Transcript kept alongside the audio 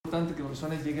importante que la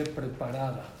persona llegue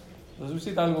preparada. Les voy a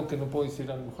decir algo que no puedo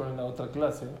decir a lo mejor en la otra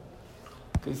clase,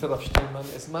 que dice Rav Steinman,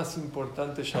 es más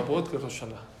importante Shavuot que Rosh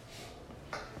Hashanah.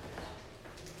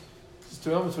 Si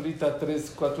estuviéramos ahorita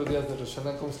 3-4 días de Rosh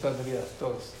Hashanah, ¿cómo estarían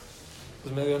todos?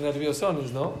 Pues medio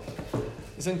nerviosones, ¿no?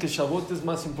 Dicen que Shavuot es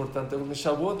más importante, porque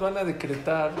Shavuot van a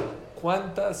decretar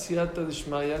cuánta siata de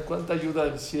Shmaya, cuánta ayuda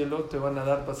del cielo te van a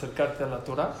dar para acercarte a la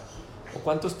Torah, o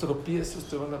cuántos tropiezos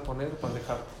te van a poner para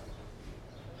alejarte.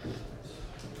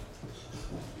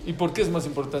 ¿Y por qué es más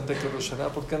importante que Rosh Hashanah?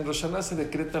 Porque en Rosh Hashanah se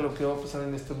decreta lo que va a pasar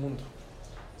en este mundo.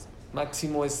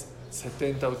 Máximo es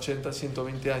 70, 80,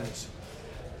 120 años.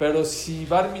 Pero si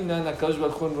Barminan, Akadosh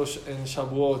Baruj en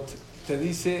Shavuot, te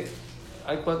dice,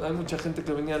 hay mucha gente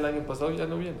que venía el año pasado y ya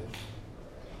no viene.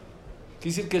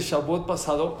 Quiere decir que el Shavuot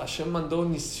pasado, Hashem mandó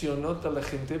nisionot a la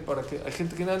gente para que, hay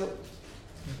gente que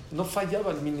no fallaba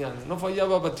el Minyan, no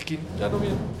fallaba Batikin, ya no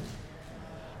viene.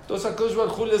 Entonces Akadosh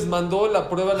Baruj Hu les mandó la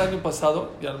prueba el año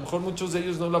pasado y a lo mejor muchos de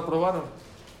ellos no la aprobaron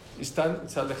y se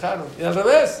alejaron. Y al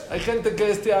revés, hay gente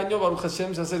que este año Baruch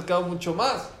Hashem se ha acercado mucho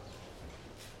más.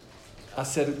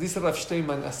 Dice Rav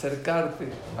Steinman, acercarte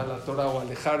a la Torah o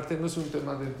alejarte no es un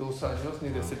tema de 2 años ni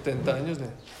de 70 años,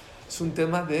 es un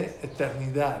tema de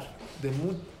eternidad,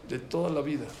 de toda la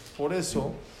vida. Por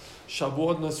eso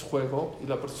Shavuot no es juego y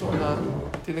la persona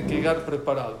tiene que llegar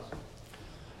preparado.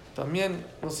 También,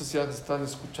 no sé si ya están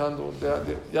escuchando,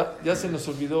 ya se nos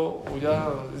olvidó o ya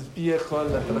es vieja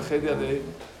la tragedia de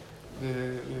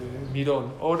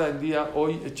Mirón. Ahora en día,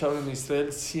 hoy echaron en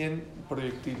Israel 100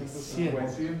 proyectiles.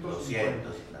 100.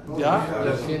 200. ¿Ya?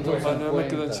 250. No me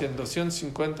quedo en 100.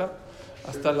 250.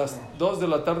 Hasta las 2 de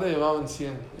la tarde llevaban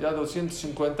 100. Ya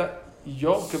 250. Y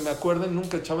yo, que me acuerden,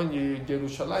 nunca echaban en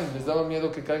Jerusalén. Les daba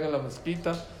miedo que caiga en la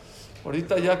mezquita.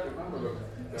 Ahorita ya,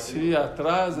 sí,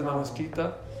 atrás de la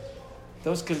mezquita.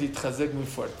 Tenemos que litchazek muy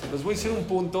fuerte. Les voy a decir un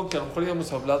punto que a lo mejor ya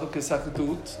hemos hablado, que es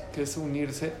Ahdut, que es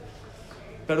unirse.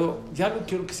 Pero ya no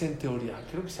quiero que sea en teoría,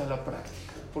 quiero que sea en la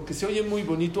práctica. Porque se oye muy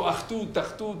bonito, Ahdut,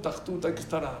 hay que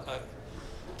estar ahí.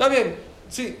 Está bien,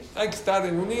 sí, hay que estar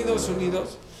unidos.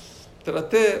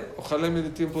 Ojalá me dé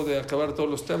tiempo de acabar todos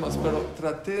los temas, pero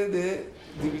traté de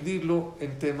dividirlo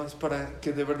en temas para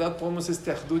que de verdad podamos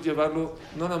Ahdut llevarlo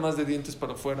no nada más de dientes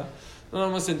para afuera, no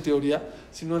nada más en teoría,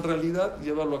 sino en realidad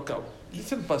llevarlo a cabo.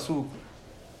 Dice el Pasuk,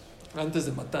 antes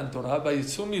de Matan Torah,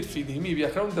 Vayizum Fidim, y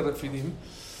viajaron de Refidim,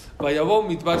 Vayabó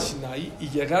Midbar Sinai, y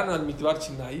llegaron al Midbar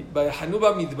Sinai,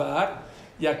 Vayahanuba Midbar,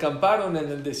 y acamparon en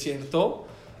el desierto,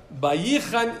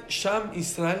 Vayihan Sham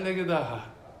Israel Negedaha.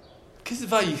 ¿Qué es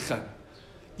Vayihan?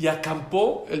 Y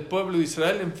acampó el pueblo de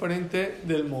Israel enfrente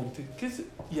del monte. ¿Qué es?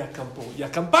 Y acampó. Y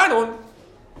acamparon.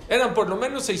 Eran por lo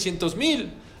menos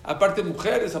 600,000. Aparte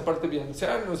mujeres, aparte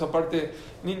ancianos, aparte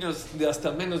niños de hasta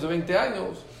menos de 20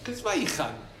 años. ¿Qué es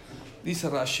Vayihan? Dice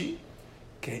Rashi,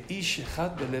 que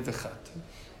Ishechat Belevechat.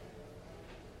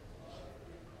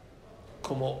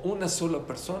 Como una sola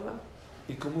persona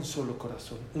y como un solo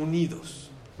corazón,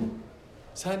 unidos.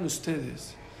 ¿Saben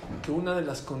ustedes que una de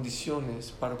las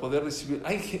condiciones para poder recibir...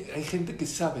 Hay gente que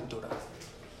sabe Torah,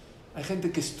 hay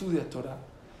gente que estudia Torah,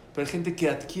 pero hay gente que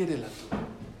adquiere la Torah.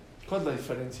 ¿Cuál es la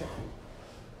diferencia?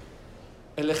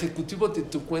 El ejecutivo de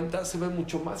tu cuenta se ve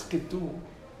mucho más que tú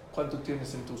cuánto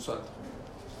tienes en tu saldo,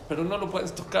 pero no lo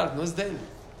puedes tocar, no es de él,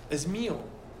 es mío,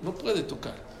 no puede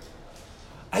tocar.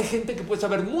 Hay gente que puede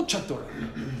saber mucha Torah,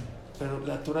 pero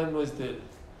la Torah no es de él.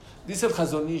 Dice el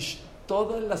Hazon Ish,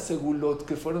 todas las segulot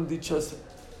que fueron dichas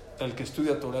el que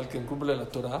estudia Torah, el que cumple la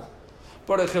Torah,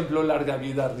 por ejemplo, larga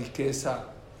vida, riqueza,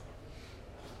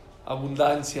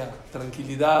 abundancia,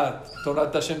 tranquilidad, Torah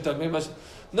Tashem también más,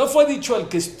 no fue dicho al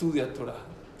que estudia Torah,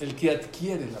 el que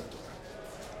adquiere la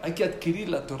Torah. Hay que adquirir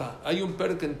la Torah. Hay un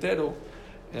perque entero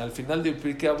al final del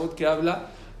Pirkei Avot que habla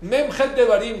Memchet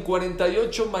Devarim,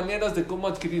 48 maneras de cómo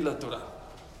adquirir la Torah.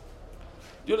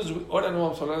 Ahora no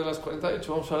vamos a hablar de las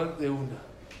 48, vamos a hablar de una.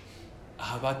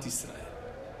 Ahavat Israel,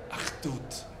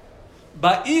 Ahdut.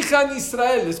 Vayihan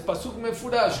Israel, es Pasuk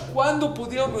Mefurash. ¿Cuándo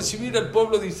pudieron recibir el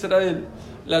pueblo de Israel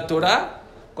la Torah?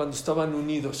 Cuando estaban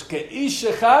unidos. Que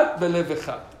Ishechat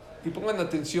Belevechat. Y pongan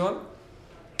atención,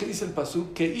 ¿qué dice el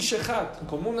Pasuk? Que Ishechat,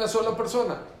 como una sola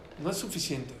persona. No es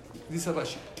suficiente. Dice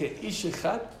Rashi, que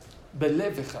Ishechat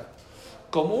Belevechat.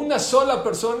 Como una sola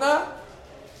persona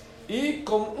y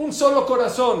con un solo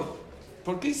corazón.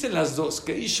 ¿Por qué dice las dos?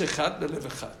 Que Ishechat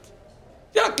Belevechat.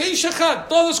 Ya, que Ishechat,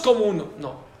 todos como uno.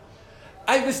 No.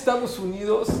 Ahí estamos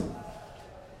unidos.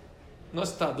 No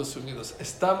estamos unidos,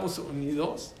 estamos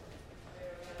unidos,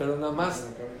 pero nada más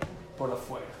por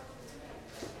afuera.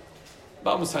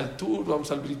 Vamos al tour, vamos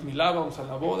al Brit Milá, vamos a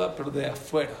la boda, pero de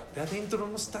afuera. De adentro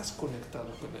no estás conectado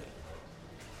con él.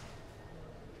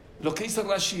 Lo que dice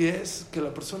Rashi es que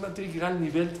la persona tiene que llegar al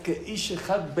nivel que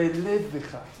Ishehad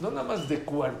Beleveja, no nada más de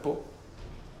cuerpo,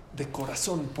 de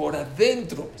corazón, por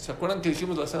adentro. ¿Se acuerdan que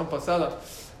dijimos la semana pasada?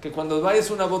 Que cuando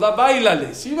vayas a una boda,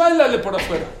 báilale, sí, báilale por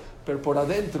afuera, pero por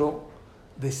adentro,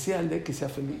 deséale que sea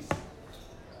feliz.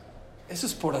 Eso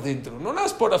es por adentro, no nada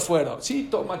más por afuera. Sí,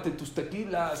 tómate tus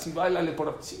tequilas y báilale por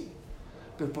afuera, sí,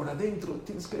 pero por adentro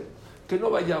tienes que no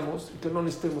vayamos, que no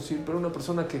necesitemos ir, pero una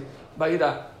persona que va a ir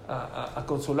a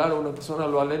consolar a una persona,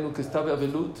 lo aleno que está a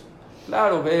Belut,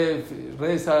 claro, ve,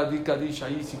 reza, di Kadish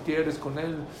ahí si quieres con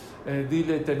él,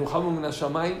 dile, te enojamos en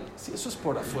Hashamay, sí, eso es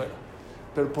por afuera,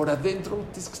 pero por adentro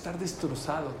tienes que estar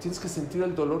destrozado, tienes que sentir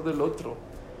el dolor del otro.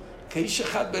 Que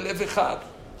Ishehad Belevejad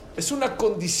es una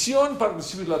condición para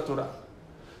recibir la Torah.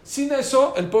 Sin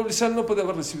eso, el pueblo Israel no puede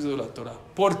haber recibido la Torah.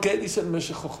 ¿Por qué? Dice el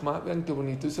Meshech Chochmah. Vean qué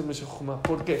bonito, dice el Meshech Chochmah.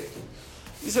 ¿Por qué?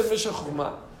 Dice el Meshech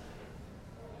Chochmah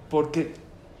porque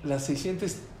las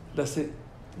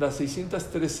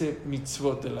 613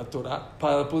 mitzvot de la Torah,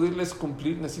 para poderles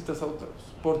cumplir necesitas a otros.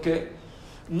 ¿Por qué?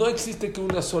 No existe que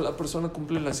una sola persona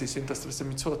cumpla las 613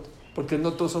 mitzvot, porque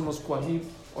no todos somos Kohanim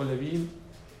o Levim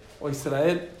o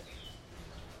Israel.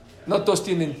 No todos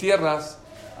tienen tierras.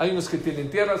 Hay unos que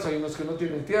tienen tierras, hay unos que no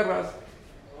tienen tierras.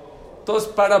 Entonces,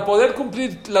 para poder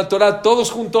cumplir la Torah todos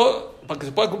juntos, para que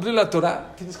se pueda cumplir la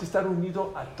Torah, tienes que estar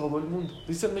unido a todo el mundo.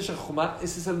 Dice el Meshech Chochmah,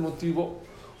 ese es el motivo,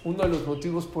 uno de los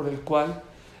motivos por el cual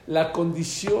la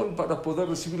condición para poder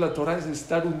recibir la Torah es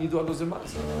estar unido a los demás.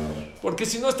 Porque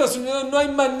si no estás unido, no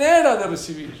hay manera de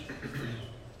recibir.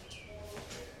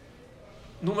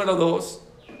 Número 2,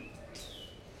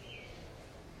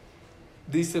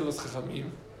 dicen los Jajamim,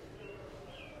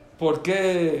 ¿por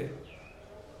qué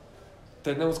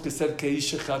tenemos que ser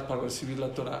Keish Echad para recibir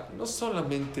la Torah? No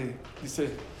solamente, dice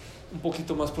un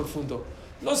poquito más profundo,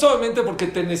 no solamente porque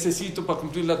te necesito para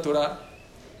cumplir la Torah,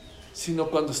 sino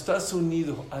cuando estás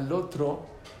unido al otro,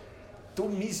 tú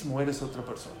mismo eres otra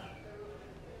persona.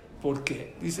 ¿Por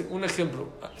qué? Dice un ejemplo.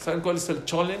 ¿Saben cuál es el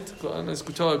cholent? ¿Han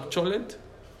escuchado el cholent?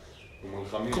 Como el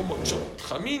jamín. Como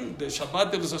jamín de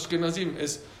Shabbat de los Ashkenazim.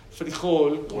 Es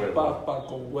frijol con papa,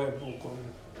 con huevo, con...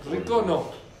 ¿Rico no?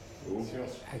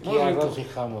 Aquí Muy rico. arroz y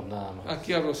jamón nada más.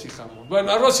 Aquí arroz y jamón.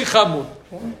 Bueno, arroz y jamón.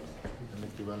 El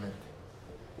equivalente.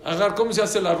 Agar, ¿cómo se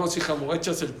hace el arroz y jamón?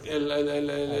 Echas el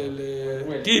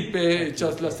kipe,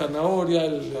 echas la zanahoria,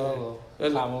 el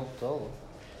Jamón, todo.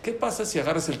 ¿Qué pasa si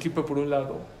agarras el kipe por un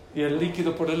lado y el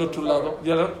líquido por el otro lado? Y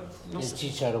ahora, El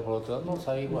chícharo por otro lado no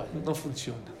sabe igual. no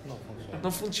funciona. No funciona.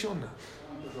 No funciona.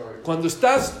 Cuando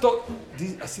estás...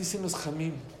 así dicen los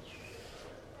jamim.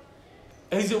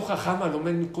 Es de un jajama, lo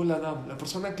men Mikol Adam. La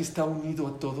persona que está unido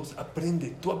a todos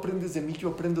aprende. Tú aprendes de mí, yo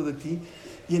aprendo de ti.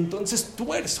 Y entonces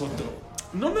tú eres otro.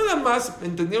 No nada más,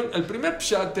 ¿entendieron? El primer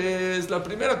pshat es la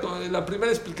primera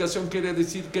explicación quiere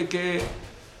decir que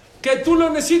tú lo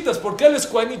necesitas porque él es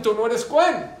Cohen y tú no eres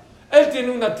Cohen. Él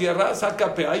tiene una tierra,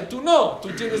 saca pea y tú no. Tú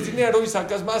tienes dinero y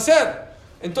sacas maaser.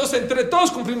 Entonces, entre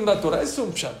todos cumplimos la Torah. Ese es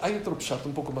un pshat. Hay otro pshat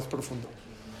un poco más profundo.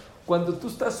 Cuando tú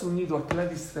estás unido a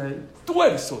Clan Israel, tú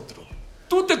eres otro.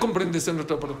 Tú te comprendes en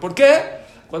otra persona. ¿Por qué?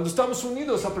 Cuando estamos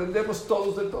unidos aprendemos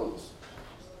todos de todos.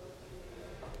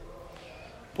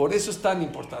 Por eso es tan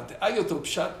importante. Hay otro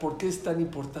pshat. ¿Por qué es tan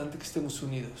importante que estemos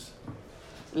unidos?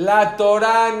 La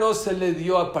Torah no se le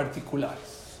dio a particulares.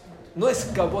 No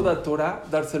es caboda Torah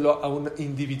dárselo a un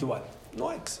individual.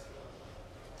 No es.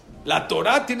 La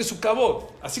Torah tiene su cabod.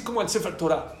 Así como el Sefer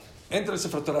Torah. Entra el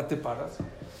Sefer Torah, te paras.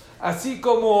 Así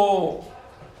como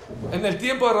en el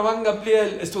tiempo de Rabban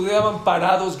Gamliel estudiaban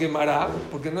parados Gemara,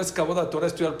 porque no es caboda Torah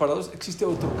estudiar parados, existe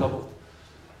otro cabod.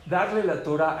 Darle la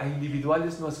Torah a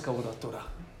individuales no es caboda Torah.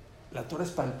 La Torah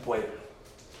es para el pueblo,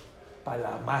 para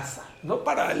la masa, no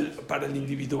para el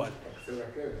individual.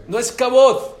 No es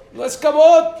cabod, no es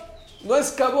cabod. No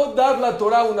es cabod dar la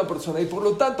Torah a una persona. Y por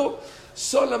lo tanto,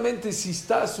 solamente si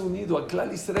estás unido a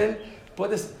Klal Israel,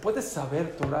 puedes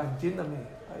saber Torah, entiéndame.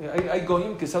 Hay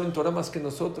goyim que saben Torah más que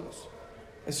nosotros.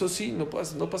 Eso sí,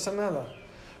 no pasa nada.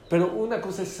 Pero una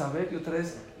cosa es saber y otra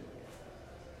es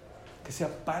que sea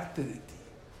parte de ti.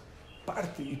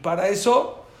 Parte. Y para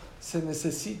eso se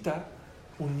necesita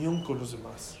unión con los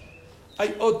demás.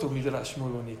 Hay otro midrash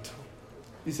muy bonito.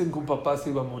 Dicen que un papá se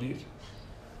iba a morir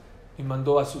y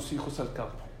mandó a sus hijos al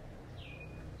campo.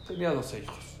 Tenía 2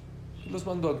 hijos. Y los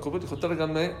mandó al campo y dijo,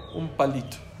 tráiganme un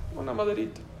palito, una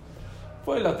maderita.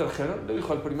 Fue y la trajeron, le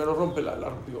dijo al primero, rómpela, la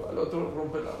rompió. Al otro,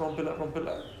 rómpela,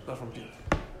 la rompió.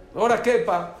 ¿Ahora qué,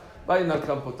 pa? Vayan al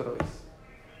campo otra vez.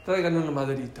 Traigan una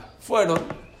maderita. Fueron,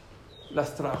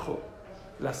 las trajo,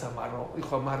 las amarró.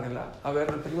 Dijo, amárrela. A ver,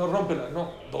 el primero, rómpela.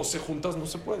 No, 12 juntas no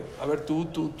se puede. A ver, tú.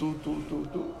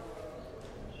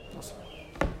 No se puede.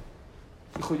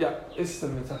 dijo, ya, ese es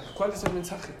el mensaje. ¿Cuál es el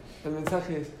mensaje? El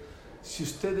mensaje es, si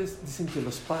ustedes dicen que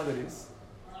los padres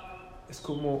es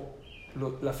como,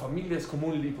 la familia es como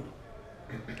un libro.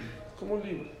 Es como un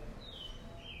libro.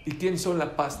 ¿Y quién son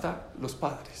la pasta? Los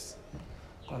padres.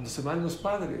 Cuando se van los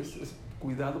padres,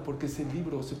 cuidado porque ese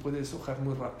libro se puede deshojar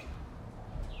muy rápido.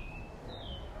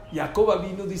 Jacob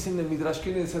vino, dicen en el Midrash,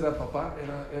 ¿quién era papá?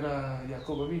 Era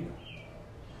Jacob vino.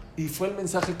 Y fue el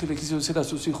mensaje que le quiso decir a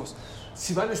sus hijos.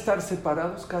 Si van a estar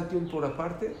separados, cada quien por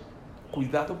aparte,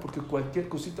 cuidado porque cualquier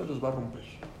cosita los va a romper.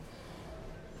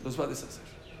 Los va a deshacer.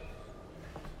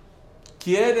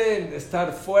 Quieren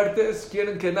estar fuertes,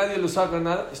 quieren que nadie los haga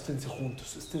nada, esténse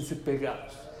juntos, esténse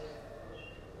pegados.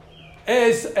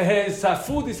 Es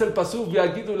Safú, dice el Pasuk,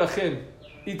 Viagidu Lachem.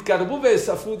 Itkarbu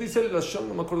Safú, dice el Lashon,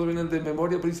 no me acuerdo bien el de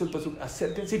memoria, pero dice el Pasuk,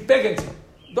 acérquense y péguense.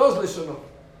 2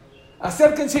 Lashonot.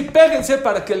 Acérquense y péguense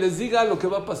para que les diga lo que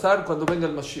va a pasar cuando venga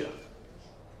el Mashiach.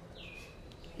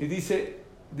 Y dice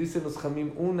los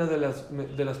Jamim, una de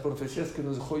las profecías que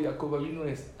nos dejó Jacob vino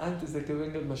es, antes de que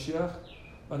venga el Mashiach,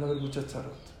 van a haber muchas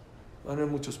charot, van a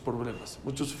haber muchos problemas,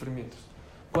 muchos sufrimientos.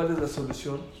 ¿Cuál es la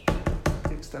solución?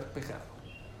 Tiene que estar pegado,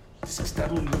 tiene que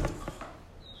estar unido.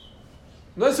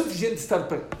 No es suficiente estar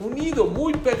unido,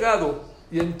 muy pegado.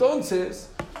 Y entonces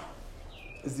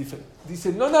es diferente.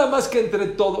 Dice, no nada más que entre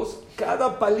todos,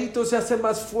 cada palito se hace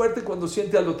más fuerte cuando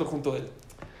siente al otro junto a él.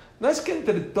 No es que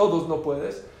entre todos no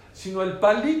puedes, sino el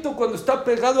palito cuando está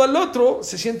pegado al otro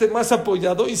se siente más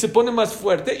apoyado y se pone más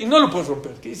fuerte y no lo puedes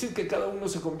romper. Quiere decir que cada uno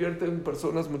se convierte en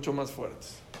personas mucho más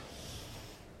fuertes.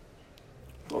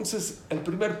 Entonces, el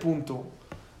primer punto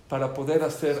para poder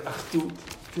hacer ahdut,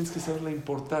 tienes que saber la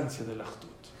importancia del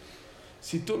ahdut.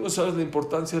 Si tú no sabes la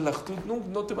importancia del ahdut,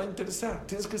 no te va a interesar.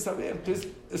 Tienes que saber que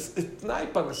es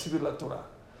tnai para recibir la Torah.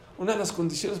 Una de las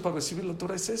condiciones para recibir la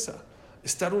Torah es esa,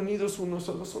 estar unidos unos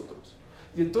a los otros.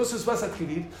 Y entonces vas a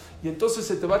adquirir, y entonces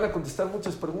se te van a contestar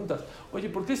muchas preguntas. Oye,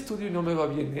 ¿por qué estudio y no me va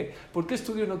bien? ¿Por qué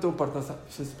estudio y no tengo parnasá?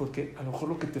 Pues es porque a lo mejor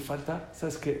lo que te falta,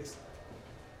 ¿sabes qué es?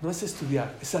 No es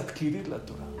estudiar, es adquirir la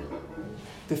Torah.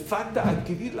 Te falta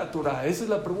adquirir la Torah. Esa es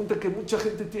la pregunta que mucha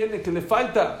gente tiene, que le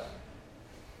falta.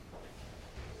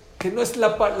 Que no es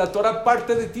la Torah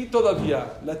parte de ti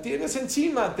todavía. La tienes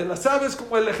encima, te la sabes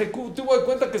como el ejecutivo de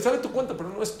cuenta que sabe tu cuenta, pero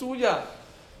no es tuya.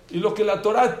 Y lo que la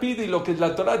Torah pide y lo que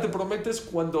la Torah te promete es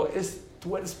cuando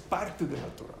tú eres parte de la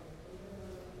Torah.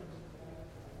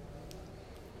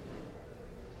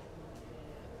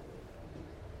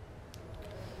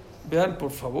 Vean,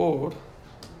 por favor,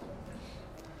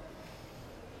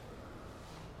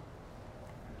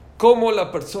 cómo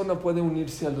la persona puede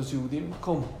unirse a los Yehudim.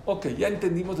 ¿Cómo? Ok, ya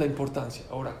entendimos la importancia.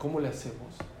 Ahora, ¿cómo le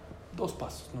hacemos? 2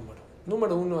 pasos.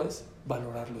 Número 1 es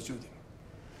valorar los Yehudim.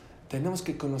 Tenemos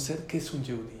que conocer qué es un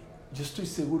Yehudí. Yo estoy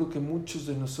seguro que muchos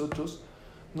de nosotros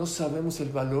no sabemos el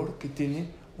valor que tiene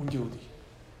un Yehudí.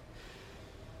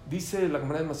 Dice la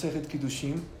Gemara de Masejet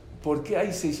Kiddushin, ¿por qué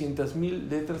hay 600,000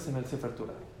 letras en el Sefer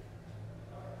Torah?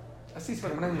 Así es la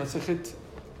Gemara de Masejet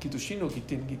Kiddushin o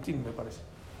Gitin me parece.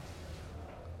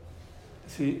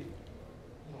 ¿Sí?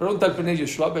 Pregunta al Penei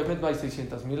Yoshua, ¿verdad? No hay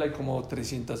 600,000, hay como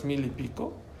 300,000 y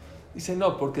pico. Dice,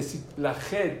 no, porque si la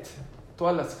Het,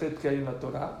 todas las Het que hay en la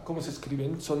Torah, ¿cómo se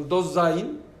escriben? Son 2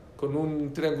 Zain con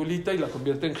un triangulita y la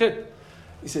convierte en Het.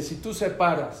 Dice, si tú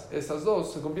separas esas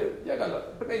dos, se convierte, llega la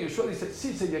Penei Yoshua dice,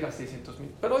 sí se llega a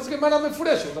 600,000. Pero es Gemara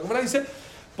Mefurash. La Gemara dice,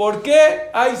 ¿por qué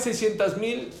hay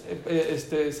 600,000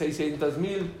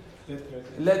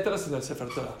 letras en el Sefer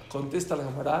Torah? Contesta la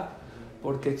Gemara,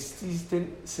 porque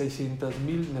existen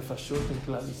 600,000 nefashot en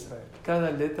Klal Israel. Cada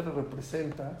letra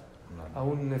representa a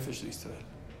un nefesh de Israel.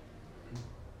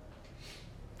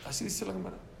 Así dice la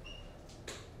Gemara.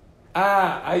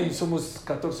 Ahí somos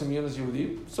 14 millones de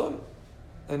Yehudim.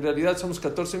 En realidad somos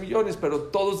 14 millones, pero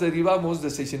todos derivamos de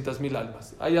 600,000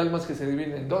 almas. Hay almas que se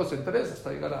dividen en 2, en 3,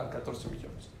 hasta llegar a 14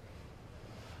 millones.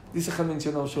 Dice, ha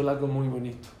mencionado solo algo muy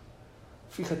bonito.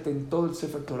 Fíjate, en todo el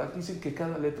Sefer Torah dicen que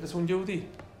cada letra es un Yehudí.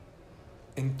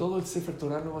 En todo el Sefer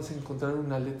Torah no vas a encontrar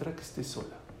una letra que esté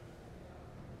sola.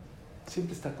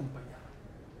 Siempre está acompañada.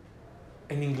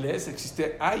 En inglés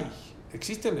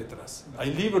existen letras.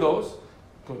 Hay libros.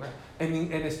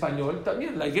 En español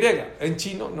también, la Y. En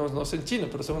chino, no sé en chino,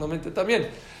 pero seguramente también.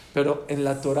 Pero en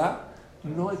la Torah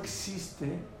no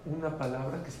existe una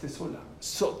palabra que esté sola.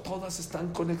 Todas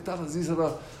están conectadas. Dice,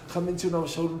 ha mencionado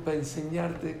Shaul para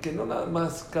enseñarte que no nada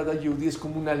más cada yudí es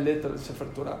como una letra del Sefer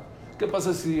Torah. ¿Qué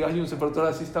pasa si hay un Sefer Torah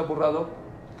así está borrado?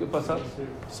 ¿Qué pasa?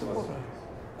 Se borra.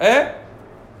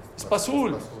 Es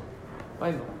pasul.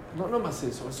 Bueno, no más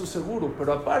eso seguro.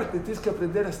 Pero aparte tienes que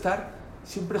aprender a estar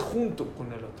siempre junto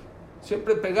con el otro.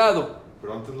 Siempre pegado.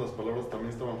 Pero antes las palabras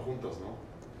también estaban juntas, ¿no?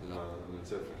 el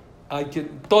Sefer. Hay que,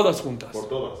 todas juntas. Por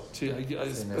todas. Sí,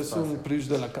 es Sin un espacio. prius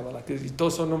de la Kabbalah, y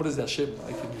todos son nombres de Hashem,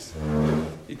 hay quien dice.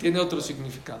 Y tiene otro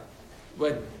significado.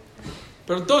 Bueno,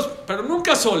 pero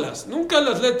nunca solas, nunca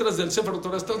las letras del Sefer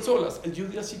Torah están solas. El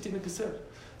Yudí así tiene que ser.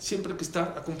 Siempre hay que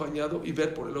estar acompañado y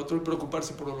ver por el otro, y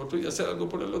preocuparse por el otro, y hacer algo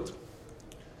por el otro.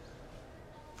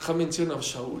 Ja menciona a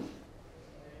Shaul,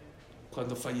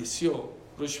 cuando falleció,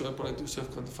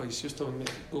 cuando falleció estaba en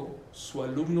México, su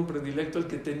alumno predilecto, el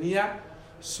que tenía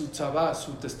su tzabá,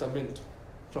 su testamento,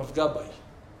 Rav Gabay,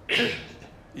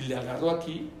 y le agarró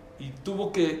aquí y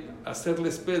tuvo que hacerle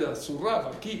espera a su Rav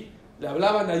aquí. Le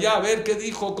hablaban allá a ver qué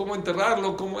dijo, cómo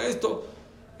enterrarlo, cómo esto.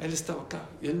 Él estaba acá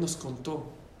y él nos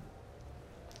contó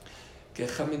que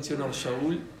ja mencionó a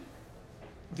Shaul,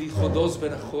 dijo 2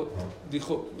 verajot,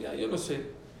 dijo, mira, yo no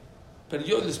sé, pero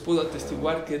yo les puedo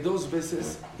atestiguar que 2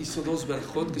 veces hizo 2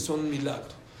 verajot que son un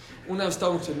milagro. Una vez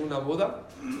estábamos en una boda,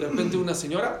 de repente una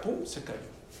señora, pum, se cayó.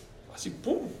 Así,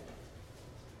 pum.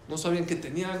 No sabían qué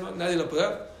tenía, ¿no? Nadie la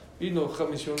podía. Vino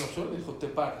Jamisón y dijo, te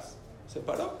paras. Se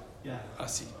paró.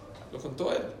 Así. Lo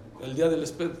contó él, el día del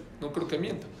espejo. No creo que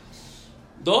mienta.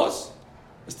 2,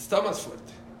 este está más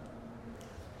fuerte.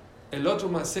 El otro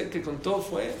masé que contó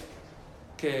fue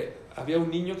que había un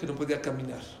niño que no podía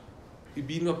caminar. Y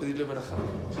vino a pedirle verajá.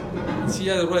 En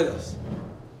silla de ruedas.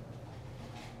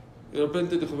 Y de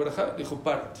repente dijo, verajá, dijo,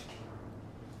 párate.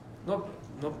 No,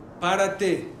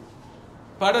 párate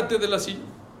de la silla.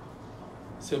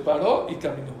 Se paró y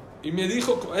caminó. Y me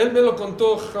dijo, él me lo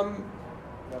contó,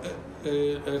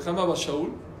 Hama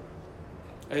Bashaul,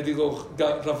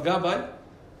 Rav Gabay,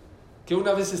 que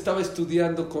una vez estaba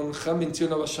estudiando con Ham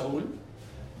menciona Bashaul,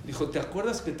 dijo, ¿te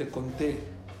acuerdas que te conté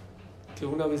que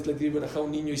una vez le di verajá a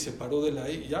un niño y se paró de la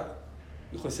ya?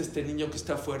 Dijo, es este niño que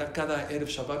está afuera, cada Erev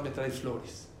Shabbat me trae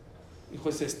flores. Dijo,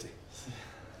 es este.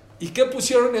 ¿Y qué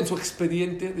pusieron en su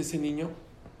expediente de ese niño?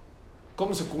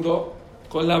 ¿Cómo se curó?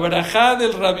 Con la verajá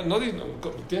del rabino. No,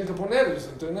 tienen que poner,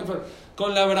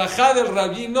 con la verajá del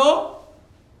rabino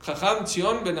Jajam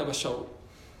Tzion ben Abashaul.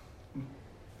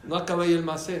 No acabé ahí el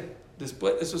masé.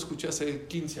 Después, eso escuché hace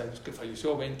 15 años, que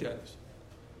falleció, 20 años.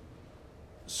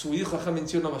 Su hijo Jajam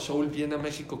Tzion Abashaul viene a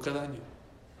México cada año.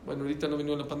 Bueno, ahorita no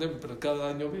vino la pandemia, pero cada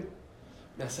año viene.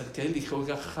 Me acerqué y le dije,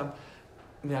 oiga, Jajam,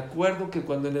 me acuerdo que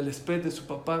cuando en el SPED de su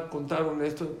papá contaron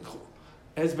esto, dijo,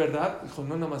 ¿es verdad? Dijo,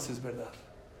 no, nada más es verdad.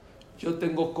 Yo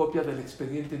tengo copia del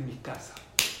expediente en mi casa,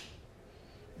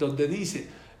 donde dice,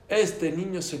 este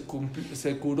niño se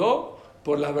curó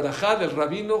por la verajá del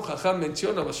rabino Jajam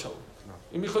menciona a Bashaul.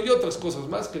 Y me dijo, y otras cosas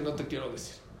más que no te quiero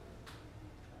decir.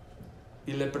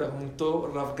 Y le preguntó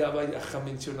Rav Gabay a Jajam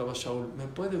menciona a Bashaul, ¿me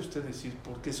puede usted decir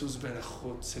por qué sus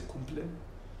verajot se cumplen?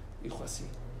 Dijo así,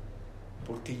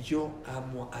 porque yo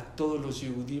amo a todos los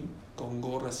Yehudim, con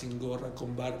gorra, sin gorra,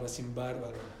 con barba, sin barba,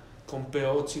 con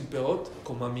peot, sin peot,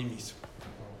 como a mí mismo.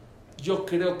 Yo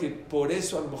creo que por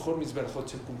eso a lo mejor mis verajot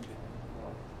se cumplen.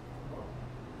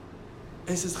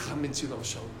 Ese es Hamencion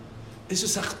Shaul. Eso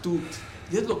es Achtut.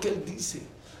 Y es lo que él dice.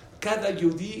 Cada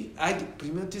Yehudí,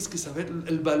 primero tienes que saber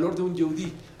el valor de un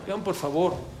Yehudí. Vean por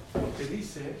favor lo que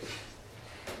dice.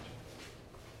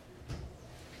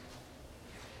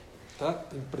 Está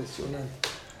impresionante.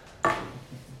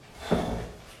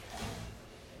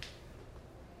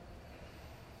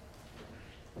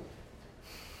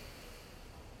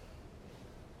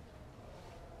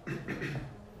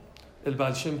 El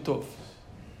Baal Shem Tov.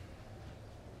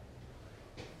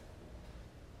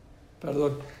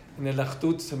 Perdón, en el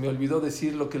Achtut se me olvidó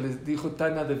decir lo que les dijo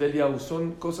Tana de Beliau.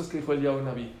 Son cosas que dijo Eliyahu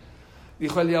Naví.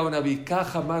 Dijo Eliyahu Naví,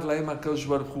 Kajamar laem HaKadosh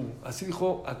Baruj Hu. Así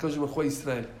dijo HaKadosh Baruj Hu a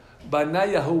Israel.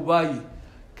 Banay Ahubai,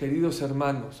 queridos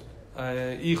hermanos,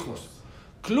 hijos.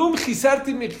 Klum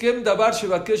Chisarti Mikem Dabar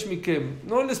Shevakesh Mikem.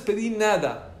 No les pedí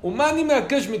nada. Umani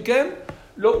Meakesh Mikem.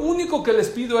 Lo único que les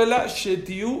pido es la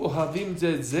Shetiu Ohavim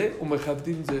Zedze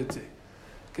Umechavdim Zedze.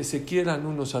 Que se quieran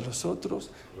unos a los otros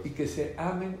y que se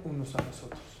amen unos a los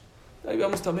otros. Ahí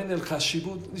vemos también el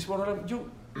Hashibut. Dice, bueno, yo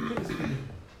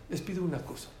les pido una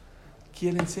cosa.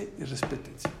 Quiérense y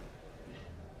respétense.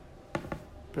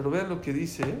 Pero vean lo que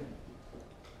dice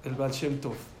el Baal Shem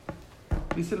Tov.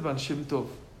 Dice el Baal Shem Tov,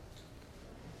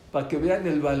 para que vean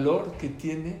el valor que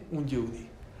tiene un Yehudi.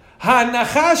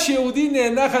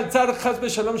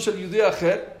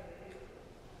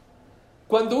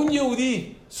 Cuando un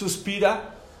Yehudi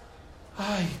suspira,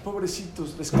 ay,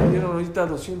 pobrecitos, les cayeron ahorita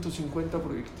 250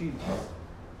 proyectiles.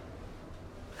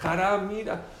 Haram,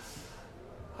 mira.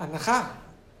 Anajá.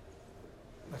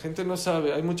 La gente no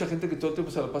sabe, hay mucha gente que todo el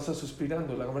tiempo se la pasa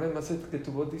suspirando. La Gemara más que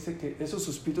tu voz dice que esos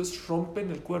suspiros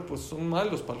rompen el cuerpo, son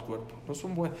malos para el cuerpo, no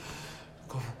son buenos.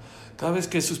 Cada vez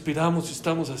que suspiramos y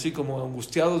estamos así como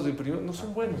angustiados, deprimidos, no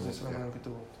son buenos de esa manera que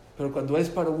tuvo. Pero cuando es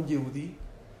para un yehudí,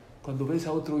 cuando ves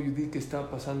a otro yehudí que está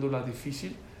pasando la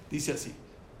difícil, dice así.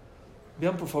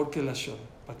 Vean por favor que la shon,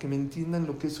 para que me entiendan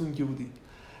lo que es un yehudí.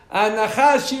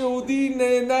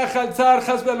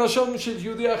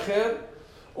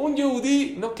 Un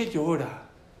yehudí no que llora,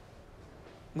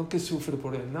 no que sufre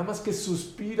por él, nada más que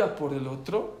suspira por el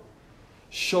otro.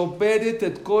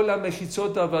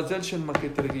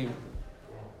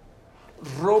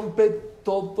 Rompe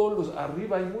todos los...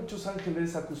 Arriba hay muchos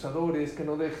ángeles acusadores que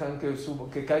no dejan que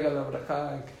caiga la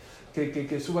braja,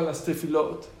 que suba las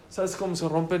tefilot. ¿Sabes cómo se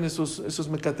rompen esos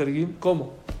mekatergim?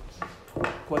 ¿Cómo?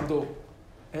 Cuando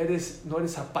no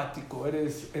eres apático,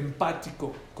 eres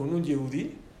empático con un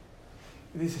yehudí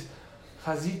y dices,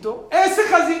 Jazito, ese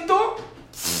Jazito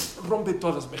rompe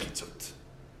todas las mejitzot.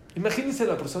 Imagínense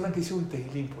la persona que hizo un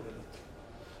teilín por el otro.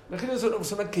 Imagínense una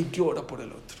persona que llora por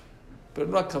el otro. Pero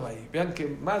no acaba ahí. Vean que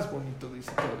más bonito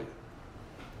dice todavía.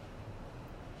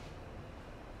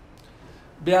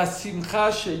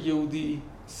 Be'asimcha sheyehudi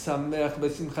sameach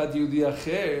besimchat yehudi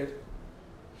acher.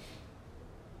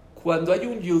 Cuando hay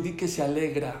un yehudí que se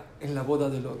alegra en la boda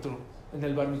del otro, en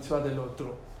el bar mitzvah del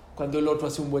otro, cuando el otro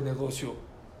hace un buen negocio,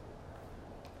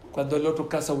 cuando el otro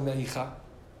casa una hija,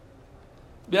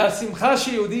 והשמחה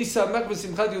שיהודי שמח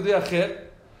בשמחת יהודי אחר,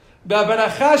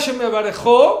 והברכה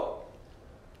שמברכו,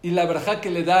 y la braja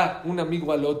que le da un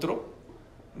amigo al otro,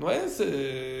 no es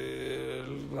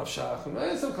el Rav Shach, no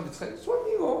es el Chafetz Chaim, es su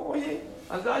amigo. Oye,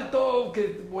 haz alto,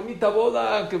 que bonita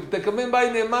boda, que te comen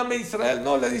vaina mame Israel.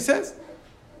 No, le dices.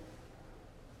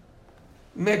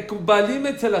 מקובלים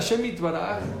אצל השם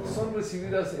יתברך, son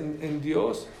recibidas en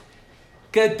Dios,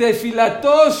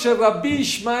 כתפילתו של רבי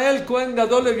ישמעאל כהן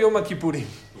גדול ביום הכיפורים.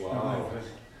 וואו.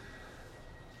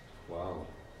 וואו.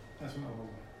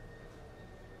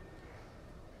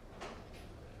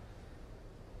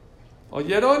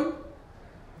 ¿Oyeron?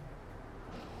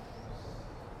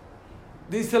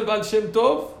 Dice el Baal Shem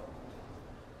Tov.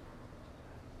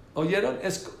 ¿Oyeron?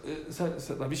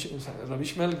 Rabbi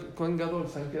Shmuel Cohen Gadol.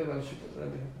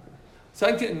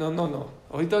 ¿Saben qué? No.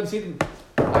 Ahorita van a decir,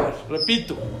 a ver,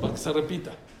 repito, para que se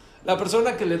repita. La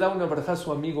persona que le da una braja a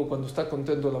su amigo cuando está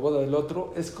contento de la boda del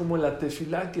otro es como la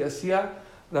tefilá que hacía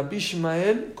Rabbi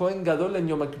Shmuel Cohen Gadol en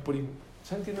Yom Kippurim.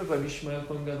 ¿Saben quién es Rabbi Shmuel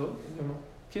Cohen Gadol? Yo no.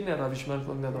 ¿Quién es Rabbi Shmuel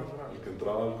Cohen Gadol? El que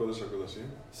entraba al Kodesh HaKodashim.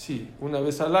 Sí, una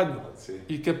vez al año. Sí.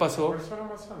 ¿Y qué pasó? Por eso era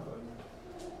más santo.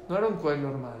 No era un Cohen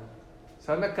normal.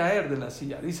 Se van a caer de la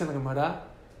silla. Dice la Gemara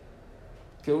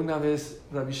que una vez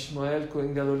Rabbi Shmuel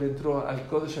Cohen Gadol entró al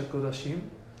Kodesh HaKodashim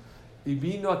y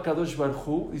vino a Kadosh Baruj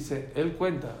Hu, dice, él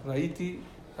cuenta, Raiti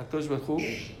a Kadosh Baruj Hu,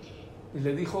 y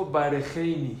le dijo,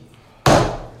 Barejeini.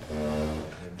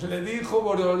 Le dijo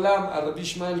Boreolam a Rabbi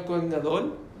Shmuel Cohen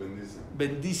Gadol,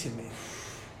 bendíceme.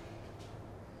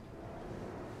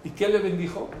 ¿Y qué le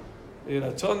bendijo? Hay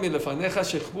una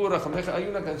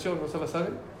canción, ¿no se la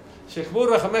saben? Shechbur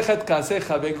rachamecha et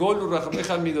kaaseja, begolu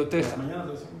rachamecha midoteja. Mañana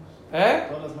lo decimos.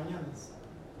 Todas las mañanas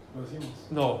lo decimos.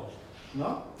 No.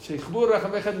 ¿No? Shechbur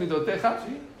rachamecha et midoteja.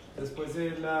 Sí. Después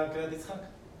de la queda de Itzhak.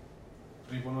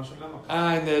 Ribono Shel Olam.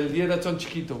 En el Yerachon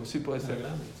chiquito, sí puede ser.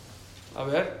 A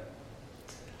ver.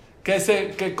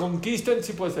 Que conquisten,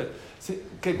 sí puede ser. Sí,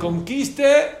 que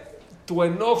conquiste tu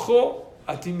enojo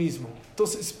a ti mismo.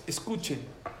 Entonces, escuchen.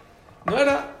 No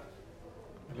era...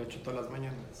 Me lo he hecho todas las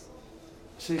mañanas.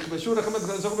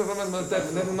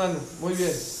 Muy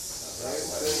bien.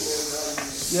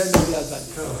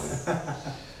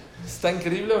 ¿Está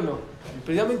increíble o no?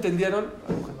 Pero ya me entendieron.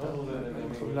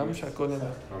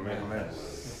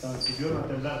 Estuvieron a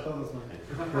temblar todos.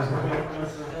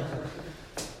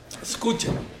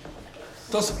 Escuchen.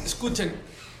 Entonces, escuchen.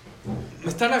 Me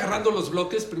están agarrando los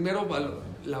bloques. Primero,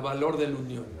 la valor de la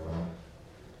unión.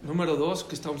 Número 2,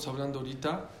 que estamos hablando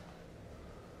ahorita,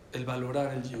 el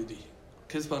valorar el yehudí.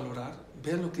 ¿Qué es valorar?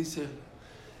 Vean lo que dice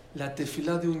la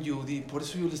tefilá de un yehudí. Por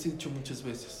eso yo les he dicho muchas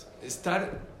veces,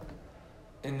 estar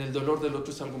en el dolor del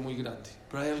otro es algo muy grande,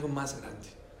 pero hay algo más grande.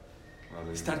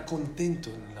 Estar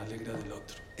contento en la alegría del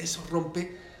otro. Eso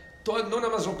rompe, no nada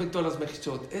más rompe todas las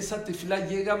mejizot. Esa tefilá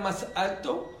llega más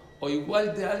alto o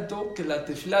igual de alto que la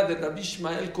tefilá de Rabbi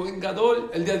Shmuel Cohen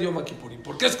Gadol el día de Yom Kippurim.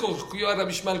 ¿Por qué escogió a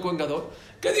Rabbi Shmuel Cohen Gadol?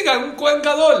 Que digan un Cohen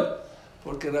Gadol.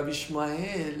 Porque Rabbi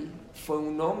Shmuel fue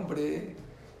un hombre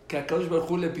que a Kadosh Baruj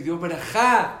Hu le pidió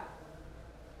verajá.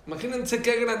 Imagínense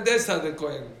qué grandeza de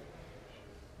Cohen.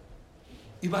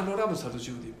 Y valoramos a los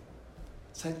Yehudim.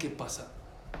 ¿Saben qué pasa?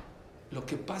 Lo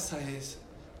que pasa es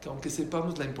que aunque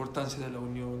sepamos la importancia de la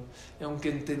unión y aunque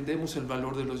entendemos el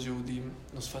valor de los Yehudim,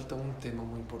 nos falta un tema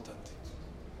muy importante.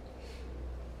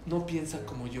 no piensa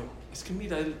como yo. Es que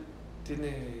mira, él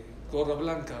tiene gorra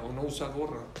blanca, o no usa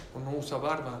gorra, o no usa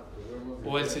barba,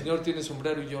 o el señor tiene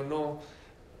sombrero y yo no.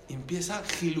 Empieza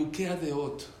giluquea de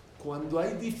ot. Cuando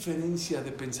hay diferencia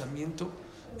de pensamiento,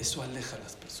 eso aleja a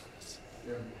las personas.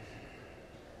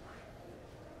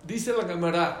 Dice la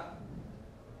Gemara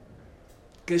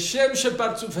que Shem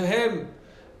shepartzufehem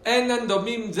enan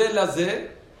domim ze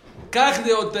laze, kach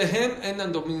deotehem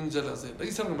enan domim ze laze.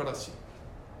 Dice la Gemara así.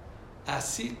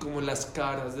 Así como las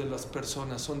caras de las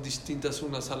personas son distintas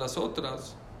unas a las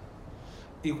otras,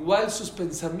 igual sus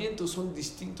pensamientos son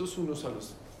distintos unos a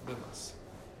los demás.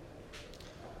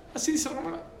 Así dice la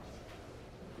Gemara.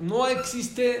 No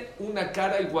existe una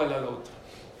cara igual a la otra.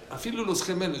 Afilo los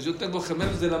gemelos. Yo tengo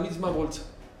gemelos de la misma bolsa.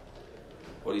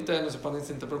 Ahorita ya no se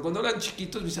parecen, pero cuando eran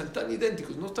chiquitos me dicen, están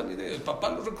idénticos. No están idénticos. El papá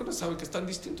los reconoce, sabe que están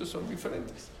distintos, son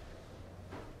diferentes.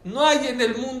 No hay en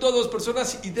el mundo dos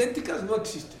personas idénticas, no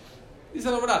existe. Dice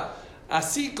la verdad,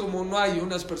 así como no hay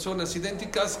unas personas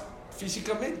idénticas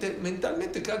físicamente,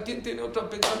 mentalmente, cada quien tiene otro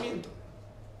pensamiento.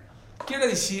 Quiere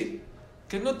decir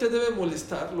que no te debe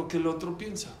molestar lo que el otro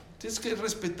piensa. Tienes que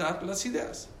respetar las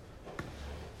ideas.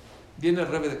 Viene el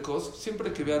Rebbe de Kos,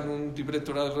 siempre que vean un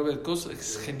libreto del Rebbe de Kos,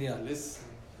 es genial, es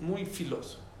muy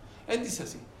filoso. Él dice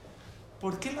así,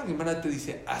 ¿por qué la Gemara te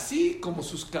dice, así como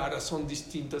sus caras son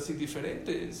distintas y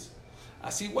diferentes,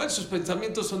 así igual sus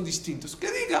pensamientos son distintos?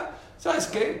 Que diga, ¿sabes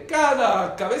qué?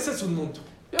 Cada cabeza es un mundo,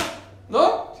 ¿ya?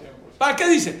 ¿No? ¿Para qué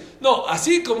dice? No,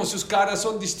 así como sus caras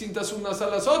son distintas unas a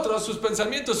las otras, sus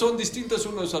pensamientos son distintos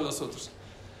unos a los otros.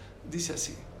 Dice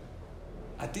así,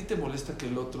 ¿a ti te molesta que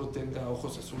el otro tenga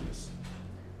ojos azules?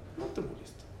 No te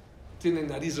molesta. ¿Tiene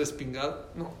nariz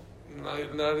respingada? No.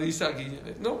 ¿Nariz aguilla?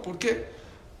 No, ¿por qué?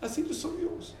 Así lo son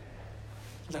Dios.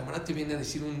 La Gemara te viene a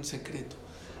decir un secreto.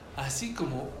 Así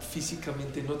como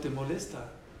físicamente no te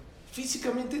molesta,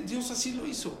 físicamente Dios así lo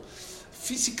hizo.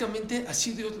 Físicamente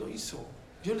así Dios lo hizo.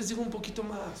 Yo les digo un poquito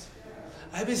más.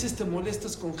 Hay veces te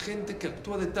molestas con gente que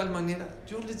actúa de tal manera.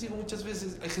 Yo les digo muchas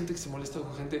veces, hay gente que se molesta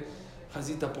con gente,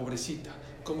 jazita, pobrecita,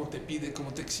 cómo te pide,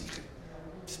 cómo te exige.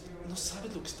 No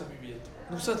sabes lo que está viviendo,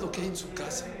 no sabes lo que hay en su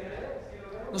casa,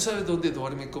 no sabes dónde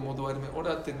duerme, cómo duerme.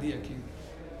 Ahora atendí aquí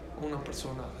a una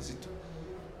persona, jazito,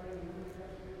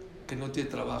 que no tiene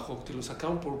trabajo, que lo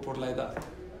sacaron por la edad.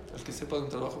 El que sepa de un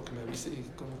trabajo que me avise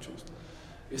y con mucho gusto.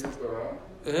 ¿Tiene trabajo?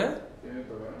 ¿Tiene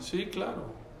trabajo? Sí,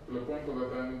 claro. ¿Lo pueden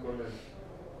contratar en un colegio?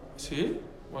 Sí,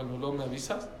 bueno, luego me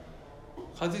avisas.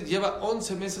 Hadid lleva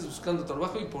 11 meses buscando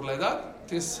trabajo y por la edad,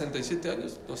 tiene 67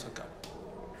 años, lo sacaron.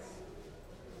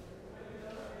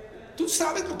 Tú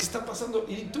sabes lo que está pasando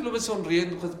y tú lo ves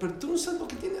sonriendo, pero tú no sabes lo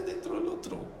que tiene dentro del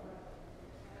otro.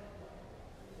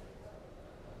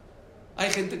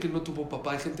 Hay gente que no tuvo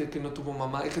papá, hay gente que no tuvo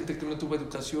mamá, hay gente que no tuvo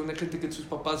educación, hay gente que sus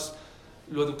papás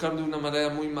lo educaron de una manera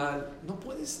muy mal. No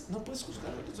puedes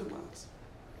juzgar a los demás.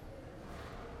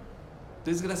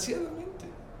 Desgraciadamente.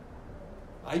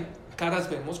 Hay caras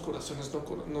vemos, corazones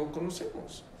no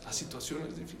conocemos. La situación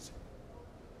es difícil.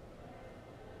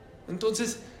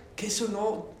 Entonces, que eso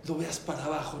no lo veas para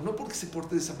abajo, no porque se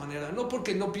porte de esa manera, no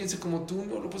porque no piense como tú,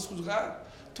 no lo puedes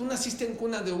juzgar. Tú naciste en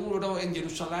cuna de oro, en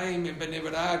Jerusalén, en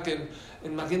Benebrak,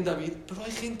 en Maguen David, pero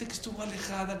hay gente que estuvo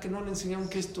alejada, que no le enseñaron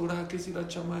qué es Torah, qué es Irat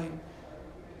Shamayim.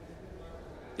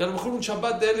 Y a lo mejor un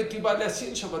Shabbat de él equivale a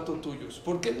 100 Shabbatot tuyos,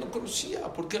 porque él no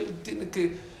conocía, porque él tiene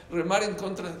que remar en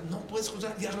contra. No puedes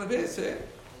juzgar, y al revés,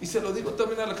 y se lo digo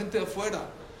también a la gente de afuera.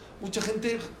 Mucha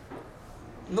gente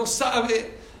no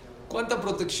sabe cuánta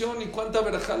protección y cuánta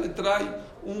verajá le trae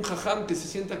un jajam que se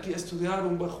sienta aquí a estudiar,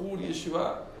 un bajur y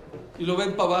yeshiva, y lo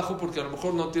ven para abajo porque a lo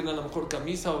mejor no tiene la mejor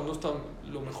camisa o no está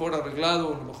lo mejor arreglado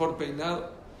o lo mejor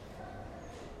peinado.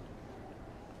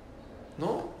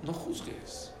 No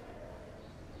juzgues.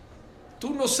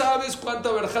 Tú no sabes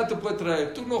cuánta verajá te puede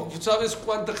traer, tú no sabes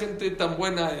cuánta gente tan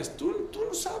buena es, tú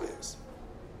no sabes.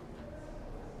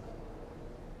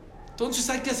 Entonces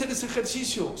hay que hacer ese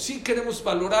ejercicio. Sí queremos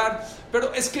valorar,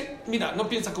 pero es que, mira, no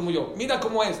piensa como yo, mira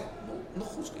cómo es. No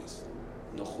juzgues.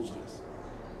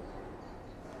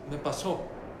 Me pasó.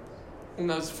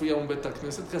 Una vez fui a un Bet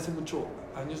Knesset que hace muchos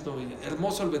años no veía.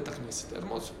 Hermoso el Bet Knesset,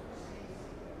 hermoso.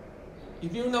 Y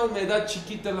vi una humedad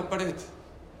chiquita en la pared.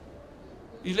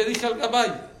 Y le dije al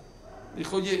Gabay,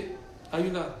 dijo, oye, hay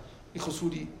una, dijo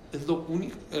Suri, es lo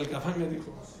único. El Gabay me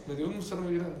dijo, me dio un musar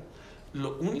muy grande.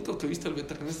 Lo único que viste al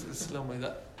Bet Knesset es la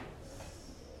humedad.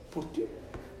 ¿Por qué?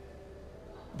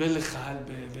 Ve el Ejal,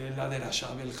 ve la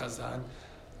Derashá, ve el Hazán.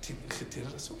 Dije,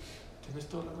 tienes razón, tienes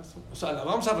toda la razón. O sea, la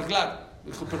vamos a arreglar.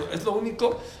 Dijo, pero es lo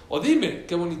único. O dime,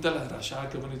 qué bonita la Derashá,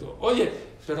 qué bonito. Oye,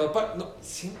 pero aparte, no,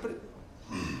 siempre.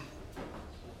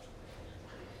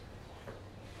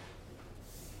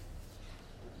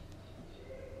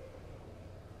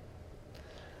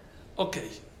 Ok,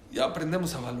 ya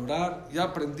aprendemos a valorar, ya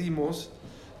aprendimos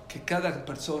que cada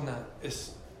persona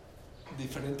es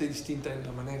diferente y distinta en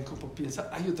la manera en cómo piensa.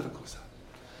 Hay otra cosa.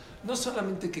 No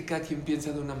solamente que cada quien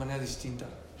piensa de una manera distinta.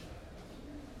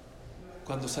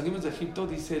 Cuando salimos de Egipto,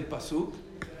 dice el Pasuk,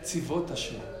 Tzivot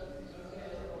Hashem.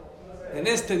 En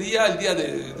este día, el día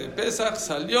de Pesach,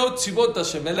 salió Tzivot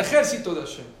Hashem, el ejército de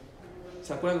Hashem.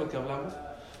 ¿Se acuerdan lo que hablamos?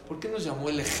 ¿Por qué nos llamó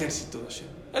el ejército de Hashem?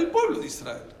 El pueblo de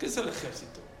Israel. ¿Qué es el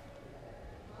ejército?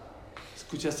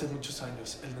 Escuché hace muchos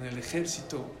años, en el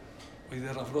ejército, hoy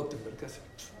de Rav Rottenberg, ¿qué hace?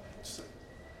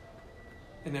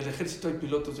 ¿En el ejército hay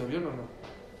pilotos de avión o no?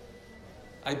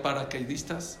 ¿Hay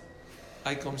paracaidistas?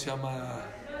 ¿Hay, cómo se llama,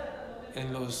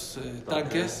 en los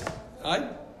tanques?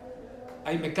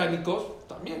 ¿Hay mecánicos?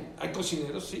 También. ¿Hay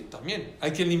cocineros? Sí, también.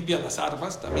 ¿Hay quien limpia las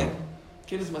armas? También.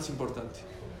 ¿Quién es más importante?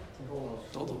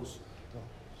 Todos.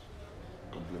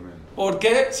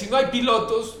 Porque si no hay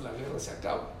pilotos, la guerra se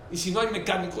acaba. Y si no hay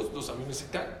mecánicos, los aviones se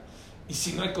caen. Y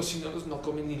si no hay cocineros, no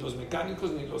comen ni los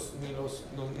mecánicos ni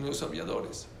los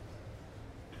aviadores.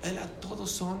 Todos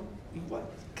son igual.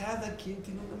 Cada quien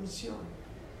tiene una misión.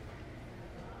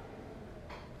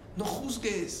 No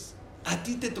juzgues. A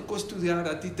ti te tocó estudiar,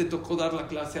 a ti te tocó dar la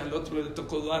clase, al otro le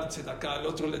tocó darse de acá, al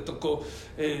otro le tocó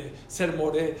ser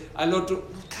moré, al otro.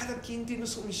 No, cada quien tiene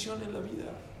su misión en la vida.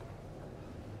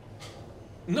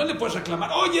 No le puedes reclamar,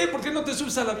 oye, ¿por qué no te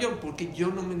subes al avión? Porque yo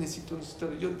no me necesito estar,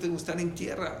 yo tengo que estar en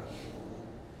tierra.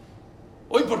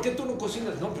 Oye, ¿por qué tú no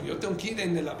cocinas? No, pero yo tengo que ir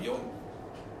en el avión.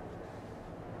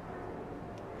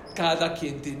 Cada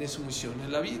quien tiene su misión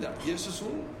en la vida. Y eso es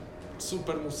un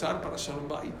super musar para Shalom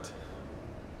Bait.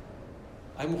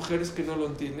 Hay mujeres que no lo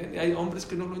entienden y hay hombres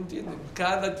que no lo entienden.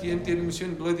 Cada quien tiene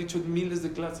misión. Lo he dicho en miles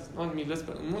de clases. No en miles,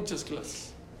 pero en muchas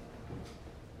clases.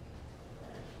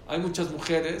 Hay muchas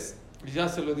mujeres, y ya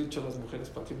se lo he dicho a las mujeres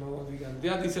para que no digan,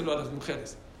 ya díselo a las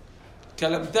mujeres, que a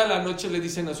la mitad de la noche le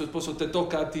dicen a su esposo, te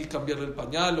toca a ti cambiarle el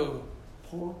pañal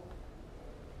o...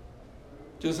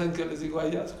 Yo saben qué les digo a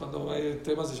ellas cuando hay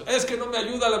temas de eso. Es que no me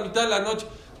ayuda a la mitad de la noche.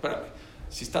 Espérame,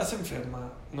 si estás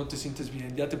enferma, no te sientes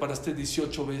bien, ya te paraste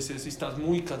 18 veces y estás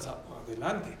muy cansado,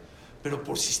 adelante. Pero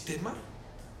por sistema,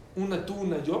 una tú,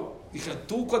 una yo. Hija,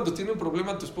 tú cuando tiene un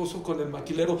problema tu esposo con el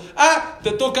maquilero,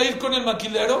 te toca ir con el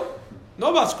maquilero.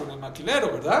 No vas con el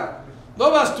maquilero, ¿verdad? No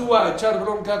vas tú a echar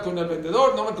bronca con el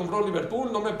vendedor, no me compró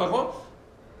Liverpool, no me pagó.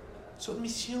 Son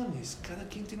misiones, cada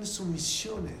quien tiene sus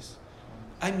misiones.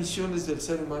 Hay misiones del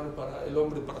ser humano para el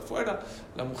hombre para afuera,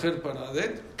 la mujer para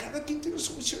adentro. Cada quien tiene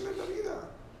su misión en la vida.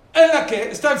 En la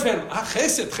que está enfermo.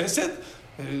 Gesed.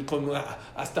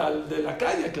 Hasta el de la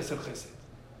calle hay que hacer Gesed.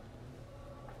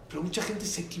 Pero mucha gente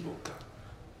se equivoca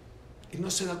y no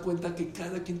se da cuenta que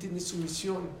cada quien tiene su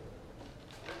misión.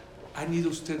 ¿Han ido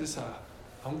ustedes a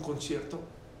un concierto?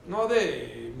 No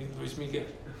de Luis Miguel.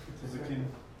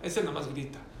 Ese nada más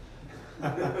grita.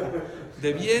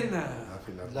 De Viena.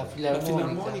 La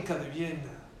Filarmónica de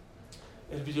Viena.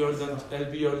 El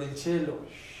violonchelo.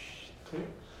 ¿Sí?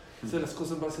 Es de las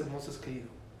cosas más hermosas que he ido.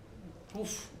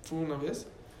 Fue una vez.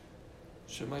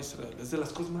 Shema Israel. Es de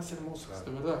las cosas más hermosas,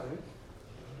 de verdad.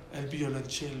 El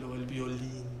violonchelo, el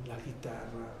violín, la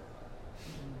guitarra.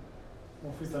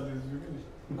 ¿Cómo fuiste a Luis Miguel?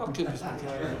 No, ¿qué Luis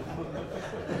Miguel?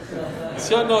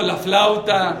 ¿Sí o no? La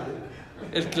flauta,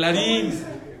 el clarín.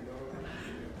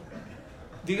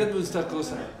 Díganme esta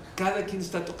cosa. Cada quien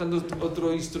está tocando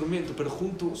otro instrumento, pero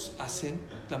juntos hacen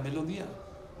la melodía.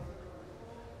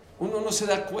 Uno no se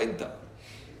da cuenta.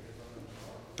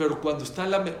 Pero cuando está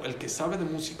el que sabe de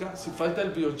música, si falta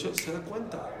el violonchelo, se da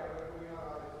cuenta.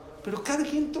 Pero cada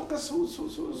quien toca su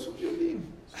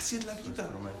violín. Así es la vida.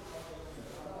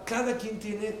 Cada quien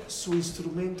tiene su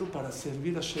instrumento para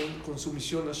servir a Hashem, con su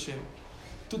misión a Hashem.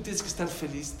 Tú tienes que estar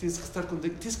feliz, tienes que estar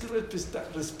contento, tienes que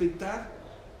respetar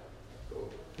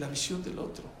la misión del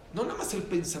otro. No nada más el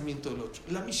pensamiento del otro,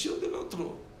 la misión del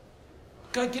otro.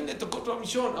 Cada quien le tocó otra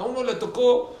misión. A uno le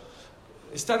tocó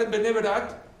estar en Bnei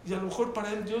Brak y a lo mejor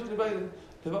para él Dios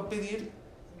le va a pedir,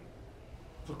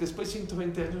 porque después de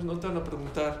 120 años no te van a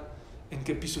preguntar en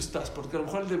qué piso estás, porque a lo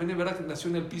mejor el de Bnei Brak nació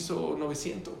en el piso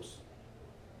 900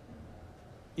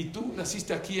 y tú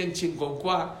naciste aquí en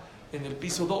Chinconcuá en el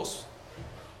piso 2.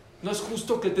 No es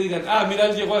justo que te digan, mira,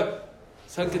 él llegó a...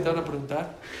 ¿Saben qué te van a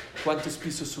preguntar? ¿Cuántos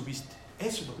pisos subiste?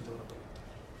 Eso es lo que te van a preguntar.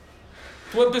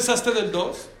 Tú empezaste del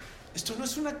 2. Esto no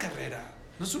es una carrera,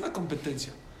 no es una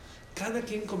competencia. Cada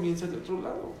quien comienza de otro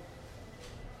lado.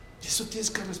 Y eso tienes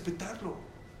que respetarlo.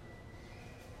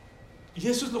 Y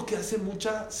eso es lo que hace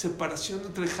mucha separación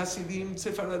entre Hasidim,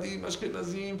 Sefaradim,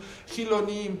 Ashkenazim,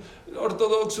 Hilonim,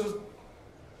 ortodoxos.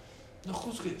 No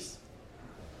juzgues.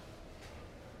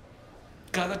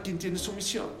 Cada quien tiene su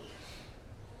misión.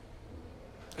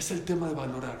 Es el tema de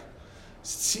valorar.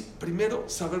 Sí, primero,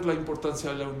 saber la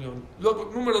importancia de la unión.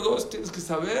 Luego, número 2, tienes que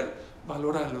saber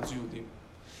valorar a los Yudim.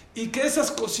 Y que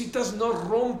esas cositas no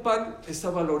rompan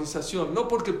esa valorización. No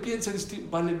porque piensen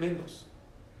vale menos.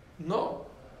 No.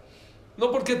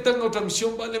 No porque tenga otra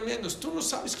misión vale menos. Tú no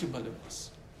sabes quién vale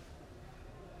más.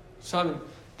 Saben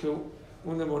que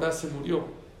un Emorá se murió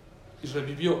y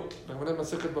revivió. La Gemara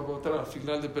Masejet Babotara al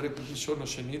final de Perek Rishon o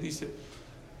Sheni dice,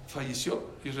 falleció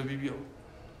y revivió.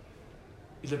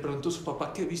 Y le preguntó a su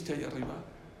papá, ¿qué viste ahí arriba?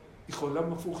 Dijo,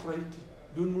 Lama Fuhraiti,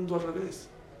 vi un mundo al revés.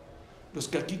 Los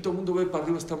que aquí todo el mundo ve para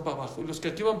arriba están para abajo, y los que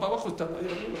aquí van para abajo están ahí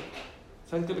arriba.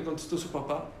 ¿Saben qué le contestó su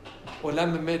papá?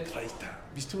 Olam Emet, ahí está.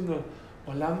 ¿Viste un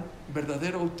Olam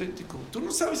verdadero, auténtico? Tú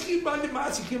no sabes quién vale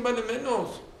más y quién vale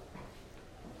menos.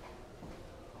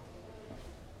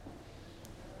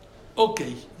 Ok,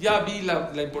 ya vi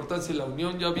la importancia de la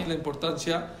unión, ya vi la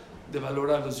importancia de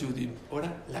valorar a los Yudim.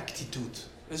 Ahora, la actitud.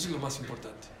 Eso es lo más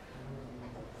importante.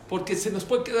 Porque se nos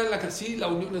puede quedar en la casilla, la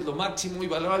unión es lo máximo y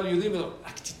valorar a los Yudim,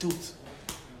 actitud.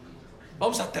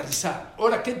 Vamos a aterrizar.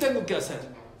 Ahora, ¿qué tengo que hacer?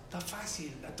 Está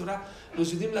fácil. La Torah,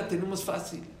 los Yudim la tenemos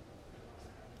fácil.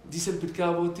 Dice el Pirkei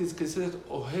Avot, tienes que ser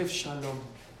Ohev Shalom.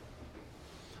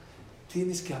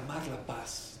 Tienes que amar la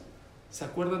paz. ¿Se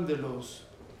acuerdan de los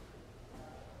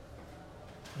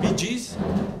Bee Gees?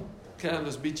 ¿Qué eran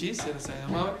los Bee Gees? Se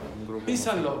llamaban Peace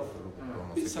and Love.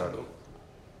 Peace and Love.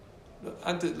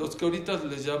 Antes, los que ahorita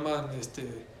les llaman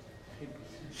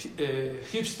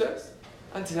hipsters,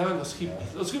 antes se llamaban los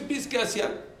hippies. Los hippies, ¿qué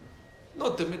hacían?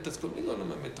 No te metas conmigo, no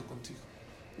me meto contigo.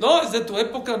 No, es de tu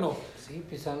época, no. Sí,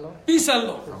 písalo.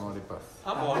 Písalo. Amor y paz.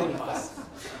 Amor y paz.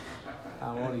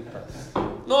 Amor y paz.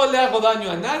 No le hago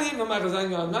daño a nadie, no me hagas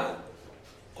daño a nada.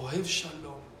 Ohev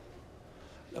Shalom.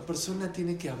 La persona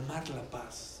tiene que amar la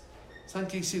paz. ¿Saben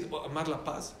qué decir amar la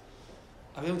paz?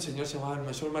 Había un señor, se llamaba el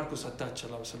mayor Marcos Atacha,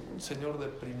 un señor de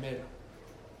primera.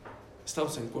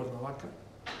 Estábamos en Cuernavaca,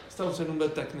 estábamos en un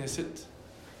Beta Knesset,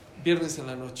 viernes en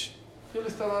la noche. Yo le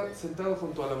estaba sentado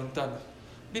junto a la ventana.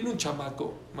 Vino un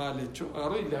chamaco mal hecho,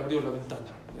 agarró y le abrió la ventana.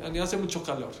 Y hace mucho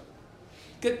calor.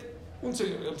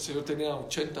 El señor tenía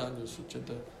 80 años.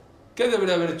 ¿Qué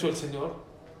debería haber hecho el señor?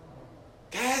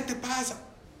 ¿Qué te pasa?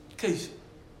 ¿Qué hizo?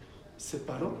 Se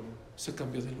paró, se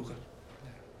cambió de lugar.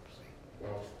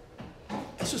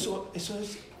 Eso es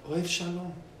Ohev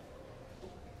Shalom.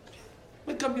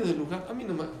 Me cambio de lugar. A mí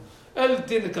no me... Él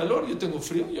tiene calor, yo tengo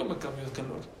frío, yo me cambio de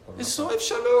calor. Eso es Ohev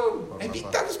Shalom.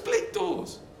 Evita los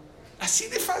pleitos. Así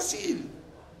de fácil.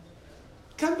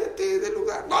 Cámbiate de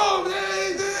lugar. No,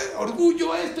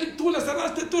 orgullo esto y tú la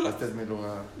cerraste, tú la... Este es mi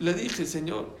lugar. Le dije,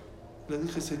 señor,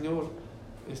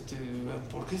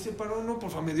 ¿por qué se paró? No,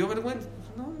 por favor, me dio vergüenza.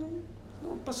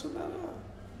 No pasó nada.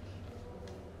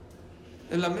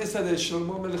 En la mesa de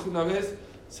Shlomo Melech una vez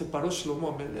se paró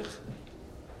Shlomo Melech,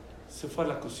 se fue a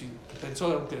la cocina,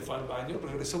 pensó que fue al baño,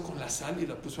 regresó con la sal y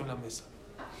la puso en la mesa.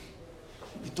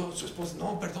 Y todo su esposa,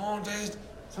 no, perdón,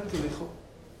 ¿saben qué le dijo?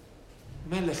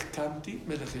 Melech Kanti,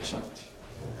 Melech Yeshavti.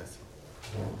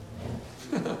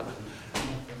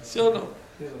 ¿Sí o no?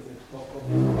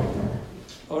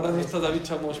 Ahora no está David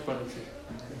Chamosh para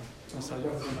que nos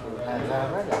ayude.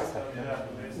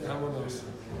 Vámonos.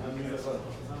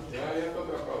 Ya está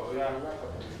atrapado, ya.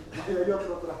 Hay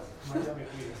otro atrás. María me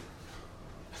cuida.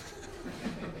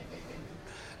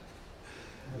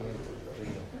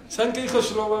 ¿Saben qué dijo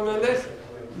Shlomo Melech?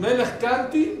 Melech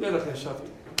Kanti, Melech Yeshavti.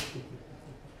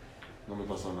 No me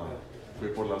pasó nada. Fui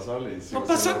por la sala y no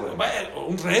pasa nada. Bueno,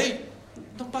 un rey.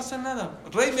 No pasa nada.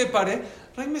 Rey me paré,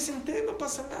 rey me senté, no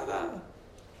pasa nada.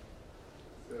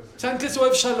 ¿Saben qué es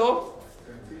Ohev Shalom?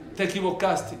 Te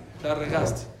equivocaste, la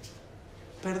regaste.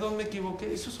 Perdón, me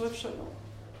equivoqué. Eso es Ohev Shalom.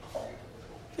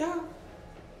 Ya,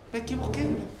 me equivoqué.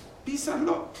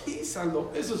 Písalo.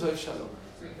 Eso es Ohev Shalom.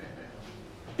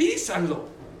 Písalo.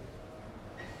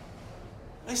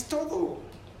 Es todo.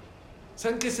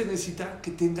 ¿Saben qué se necesita?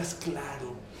 Que tengas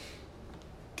claro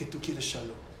que tú quieres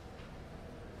Shalom.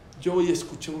 Yo hoy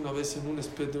escuché una vez en un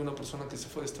speech de una persona que se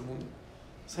fue de este mundo.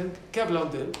 ¿Saben qué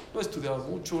hablaban de él? No estudiaba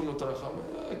mucho, no trabajaba.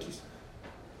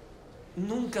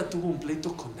 Nunca tuvo un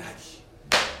pleito con nadie.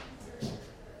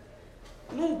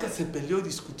 Nunca se peleó y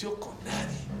discutió con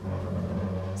nadie.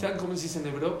 ¿Saben cómo se dice en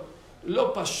hebreo?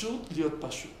 Lo pashut, liot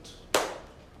pashut.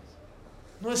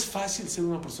 No es fácil ser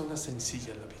una persona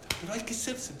sencilla en la vida, pero hay que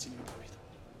ser sencillo en la vida.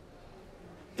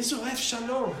 Eso es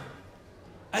Shalom.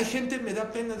 Hay gente, me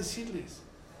da pena decirles,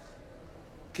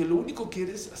 que lo único que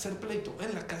quiere es hacer pleito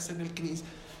en la casa, en el knis,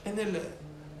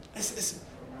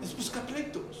 es buscar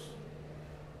pleitos.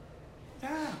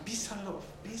 Ya, písalo.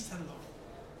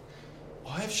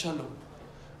 Ohev Shalom.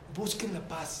 Busquen la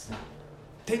paz.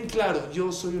 Ten claro,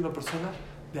 yo soy una persona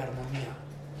de armonía.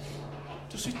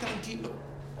 Yo soy tranquilo.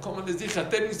 Como les dije,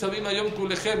 Aten Sabim Ayom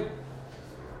Kulechem.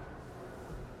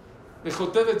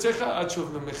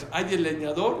 Hay el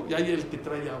leñador y hay el que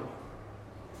trae agua.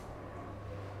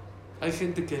 Hay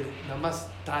gente que nada más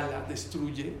tala,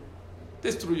 destruye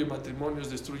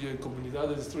matrimonios, destruye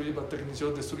comunidades, destruye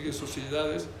matrimonio, destruye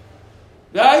sociedades.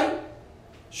 Y hay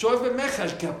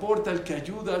el que aporta, el que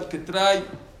ayuda, el que trae.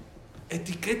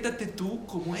 Etiquétate tú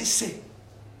como ese.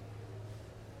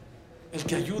 El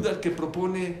que ayuda, el que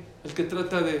propone, el que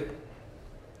trata de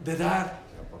dar,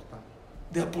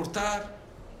 de aportar.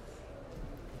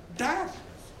 Dar.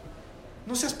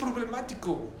 No seas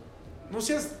problemático. No.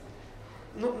 Eso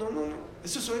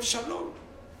es Ohev Shalom.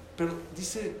 Pero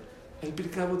dice el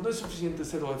Pirkei Avot, no es suficiente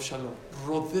ser Ohev Shalom.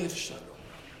 Rodev Shalom.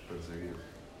 Perseguir.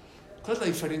 ¿Cuál es la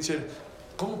diferencia?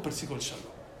 ¿Cómo persigo el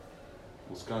Shalom?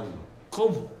 Buscando.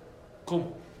 ¿Cómo?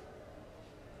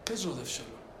 ¿Qué es Rodev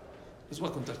Shalom? Les voy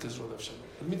a contar qué es Rodev Shalom.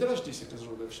 El Midrash dice que es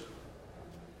Rodev Shalom.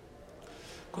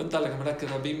 Cuenta la Gemara que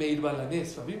Rabbi Meir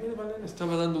Balanés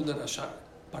estaba dando una rasha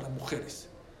para mujeres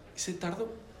y se tardó.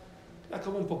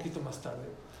 Acabó un poquito más tarde.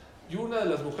 Y una de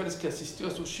las mujeres que asistió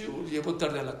a su shiur llegó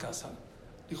tarde a la casa.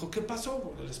 Dijo, ¿qué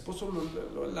pasó? El esposo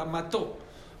la mató.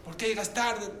 ¿Por qué llegas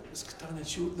tarde? Es que estaba en el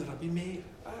shiur de Rabbi Meir.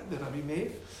 De Rabbi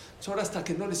Meir. Ahora hasta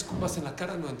que no le escupas en la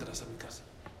cara no entras a mi casa.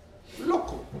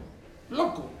 Loco.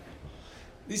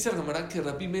 Dice el Gemara que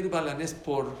Rabbi Meir Balanés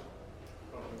por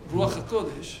Ruach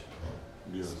HaKodesh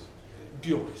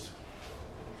vio eso.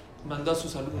 Mandó a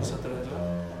sus alumnos a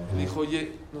traerla. Y dijo,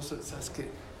 oye, no sé, ¿sabes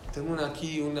qué? Tengo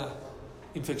aquí una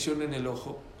infección en el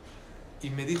ojo.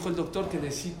 Y me dijo el doctor que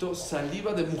necesito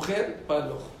saliva de mujer para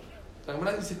el ojo. La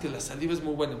Gemara dice que la saliva es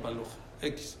muy buena para el ojo.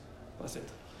 X, para Z.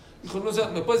 Dijo, no, o sea,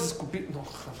 ¿me puedes escupir? No,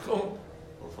 ¿cómo?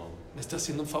 Por favor. Me está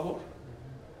haciendo un favor.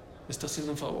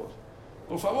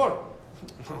 Por favor.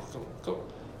 No, ¿cómo?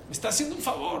 Me está haciendo un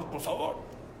favor, por favor.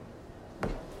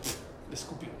 Le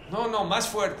escupió. No, más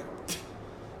fuerte.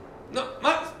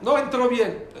 No entró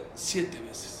bien. 7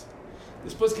 veces.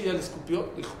 Después que ya le escupió,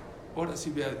 dijo, ahora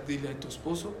sí dile a tu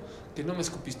esposo que no me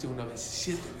escupiste una vez,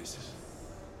 7 veces.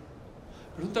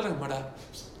 Pregunta a la Gemara,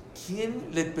 ¿quién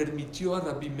le permitió a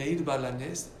Rabbi Meir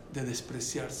Balanés de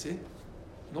despreciarse?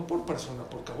 No por persona,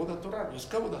 por Kabod HaTorah. No es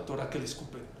Kabod HaTorah que le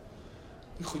escupen.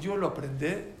 Dijo, yo lo aprendí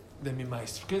de mi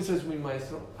maestro. ¿Quién es mi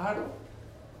maestro?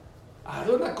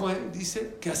 Aarón HaKohen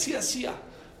dice que así hacía.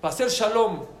 Para hacer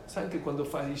shalom. ¿Saben que cuando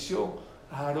falleció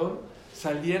Aarón,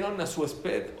 salieron a su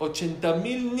esped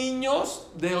 80,000 niños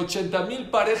de 80,000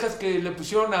 parejas que le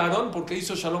pusieron a Aarón porque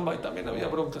hizo Shalom Bayit? También había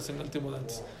broncas en el tiempo de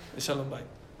antes de Shalom Bayit.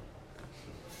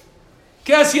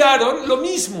 ¿Qué hacía Aarón? Lo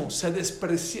mismo, se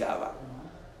despreciaba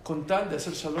con tal de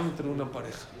hacer Shalom entre una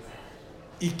pareja.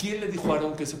 ¿Y quién le dijo a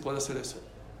Aarón que se puede hacer eso?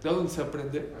 ¿De dónde se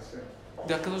aprende?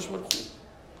 De Akadosh Baruj Hu.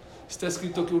 Está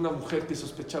escrito que una mujer que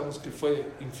sospechamos que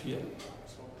fue infiel,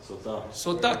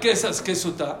 Sotá, ¿qué es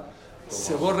Sotá?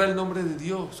 Se borra el nombre de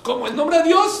Dios. ¿Cómo? ¿El nombre de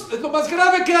Dios es lo más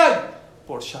grave que hay?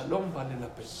 Por Shalom vale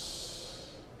la pena.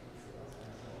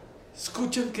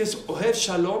 Escuchen que es Ohev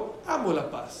Shalom, amo la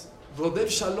paz. Rodev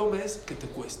Shalom es que te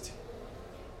cueste.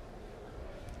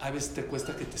 A veces te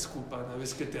cuesta que te escupan, a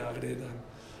veces que te agredan,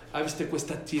 a veces te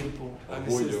cuesta tiempo, a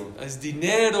veces es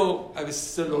dinero, a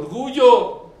veces es el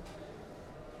orgullo.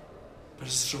 Pero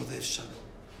es Rodev Shalom.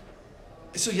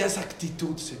 Eso ya es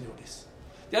actitud, señores.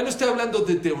 Ya no estoy hablando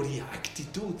de teoría,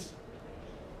 actitud.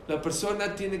 La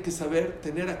persona tiene que saber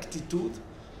tener actitud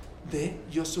de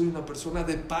yo soy una persona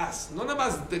de paz. No nada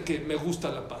más de que me gusta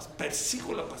la paz,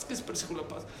 persigo la paz. ¿Qué es persigo la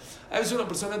paz? A veces una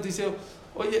persona te dice,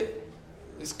 oye,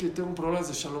 es que tengo problemas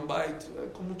de Shalom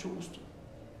Bayit. Con mucho gusto.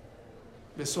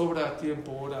 Me sobra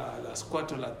tiempo ahora a las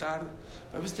 4 de la tarde.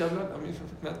 A veces te hablan, a mí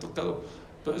me ha tocado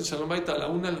Shalom Bayit a la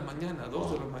 1 de la mañana,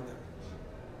 2 de la mañana.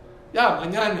 Ya,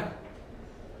 mañana.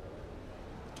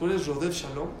 Tú eres Rodev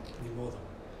Shalom, ni modo.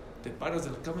 Te paras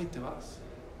de la cama y te vas.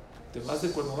 Te vas de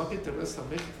Cuernavaca y te regresas a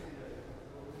México.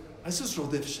 Eso es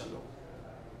Rodev Shalom.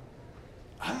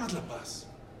 Amas la paz.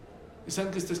 ¿Y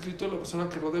saben que está escrito la persona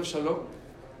que Rodev Shalom?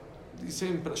 Dice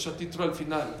en Parashat Yitro al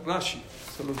final, Rashi,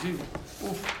 se los digo.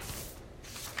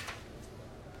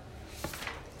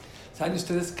 ¿Saben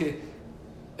ustedes que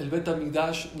el Bet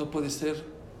HaMikdash no puede ser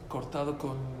cortado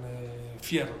con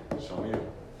fierro? Shamir.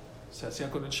 Se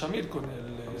hacía con el shamir, con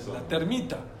la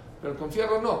termita, pero con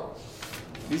fierro no.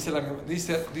 Dice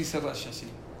Rashi así.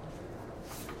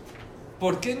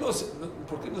 ¿Por qué no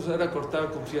se era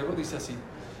cortado con fierro? Dice así.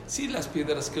 Si las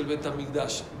piedras que el Bet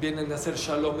HaMikdash vienen a hacer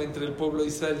shalom entre el pueblo de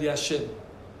Israel y Hashem,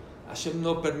 Hashem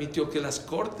no permitió que las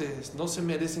cortes, no se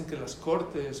merecen que las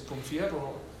cortes con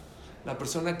fierro. La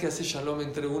persona que hace shalom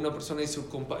entre una persona y su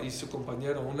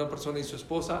compañero, una persona y su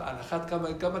esposa, alajat kama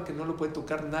en kama, que no lo puede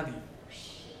tocar nadie.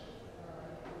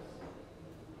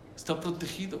 Está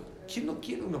protegido. ¿Quién no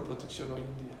quiere una protección hoy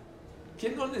en día?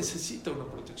 ¿Quién no necesita una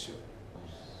protección?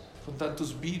 Con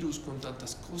tantos virus, con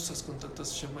tantas cosas, con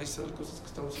tantas shemaisal, cosas que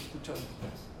estamos escuchando.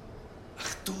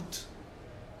 Achtut.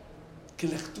 Que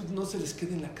la achtut no se les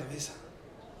quede en la cabeza.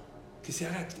 Que se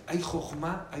haga. Hay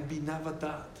jochma, hay binah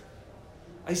vadat.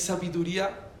 Hay sabiduría,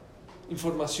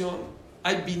 información.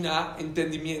 Hay binah,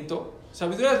 entendimiento.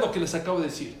 Sabiduría es lo que les acabo de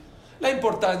decir. La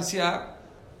importancia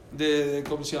de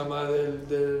 ¿cómo se llama?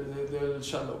 Del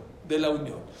shalom, de la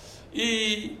unión.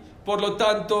 Y por lo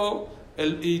tanto,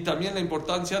 y también la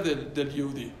importancia del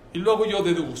yehudi. Y luego yo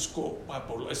deduzco,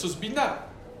 eso es binah.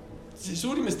 Si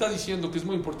Suri me está diciendo que es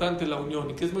muy importante la unión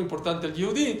y que es muy importante el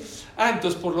yehudi,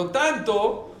 entonces por lo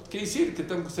tanto, ¿qué decir? Que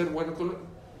tengo que ser bueno con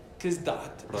 ¿qué es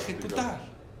dat? Ejecutar.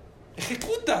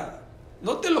 Ejecuta.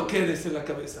 No te lo quedes en la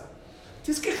cabeza.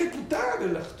 Tienes que ejecutar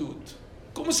el achtut.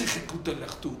 ¿Cómo se ejecuta el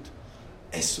achtut?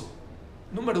 Eso.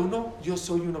 Número 1, yo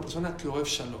soy una persona que oev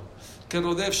shalom, que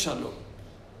rodev shalom.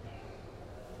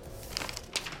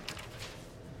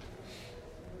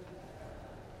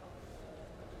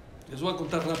 Les voy a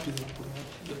contar rápido,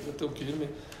 porque ya tengo que irme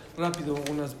rápido,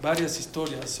 varias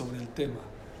historias sobre el tema.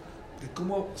 De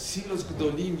cómo si los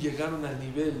Gdolim llegaron al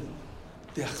nivel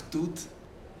de achtut,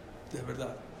 de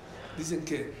verdad. Dicen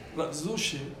que Rav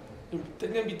Zushe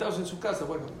tenía invitados en su casa.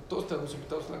 Bueno, todos tenemos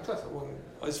invitados en la casa. Bueno,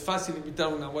 es fácil invitar a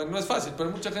una. Bueno, no es fácil, pero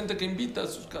hay mucha gente que invita a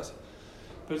sus casas.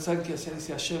 Pero ¿saben qué hacían?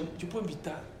 Dice Hashem, yo puedo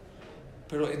invitar.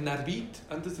 Pero en Arbit,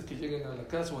 antes de que lleguen a la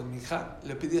casa, o en Minjá,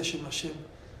 le pedí a Hashem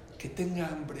que tenga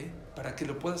hambre para que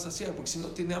lo pueda saciar. Porque si no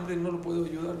tiene hambre, no lo puedo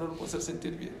ayudar, no lo puedo hacer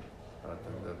sentir bien. Para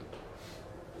atenderlo.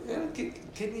 Vean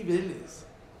qué niveles.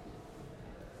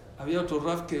 Había otro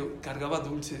Rav que cargaba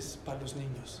dulces para los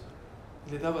niños.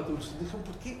 Le daba dulces. Dijeron,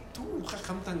 ¿por qué tú, un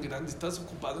jajam tan grande, estás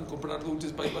ocupado en comprar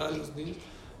dulces para llevar a los niños?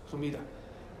 Dijo, mira,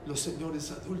 los señores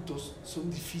adultos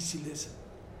son difíciles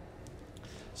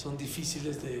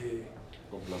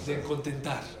de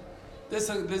contentar.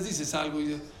 Les dices algo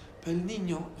y pero el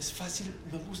niño es fácil,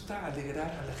 me gusta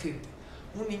alegrar a la gente.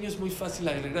 Un niño es muy fácil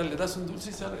alegrar, le das un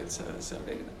dulce y se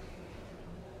alegra.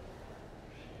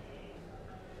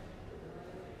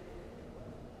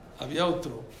 Había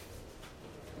otro,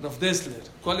 Rav Dessler.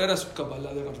 ¿Cuál era su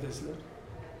kabbalah de Rav Dessler?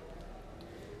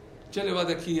 Ya le va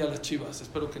de aquí a las Chivas,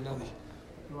 espero que nadie.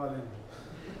 No vale.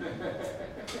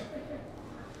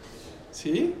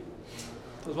 ¿Sí?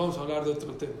 Entonces vamos a hablar de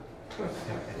otro tema.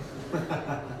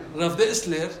 Rav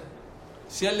Dessler,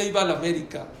 si él le iba a la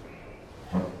América,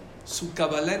 su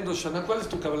kabbalah en Rosh Hashanah, ¿cuál es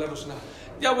tu kabbalah en Rosh Hashanah?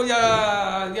 Ya no voy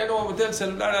a meter el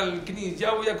celular al knis,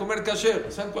 ya voy a comer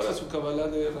kasher. ¿Saben cuál es su kabbalah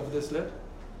de Rav Dessler?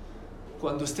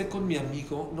 Cuando esté con mi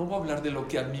amigo, no voy a hablar de lo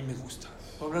que a mí me gusta,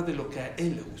 voy a hablar de lo que a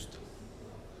él le gusta.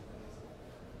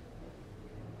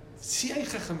 Sí hay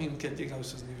jajamim que han llegado a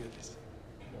esos niveles.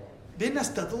 Ven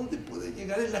hasta dónde puede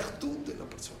llegar el achtut de la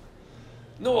persona.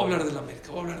 No voy a hablar de la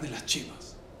América, voy a hablar de las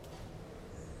Chivas.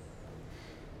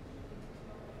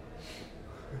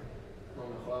 No,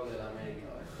 mejor de la América.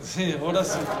 Sí, ahora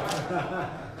sí.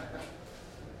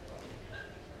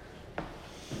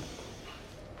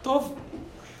 Tov,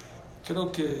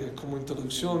 creo que como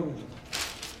introducción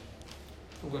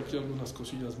tengo aquí algunas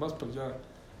cosillas más, pero ya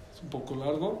es un poco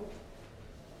largo.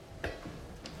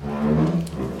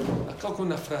 Acá con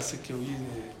una frase que oí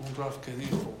de un Rav que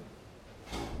dijo: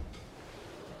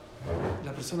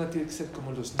 la persona tiene que ser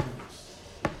como los niños.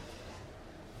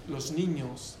 Los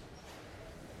niños,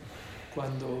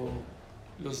 cuando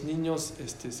los niños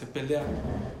se pelean,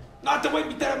 no te voy a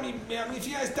invitar a mi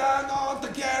fiesta, no te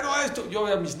quiero esto. Yo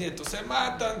veo a mis nietos, se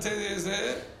matan,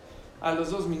 a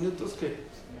los 2 minutos que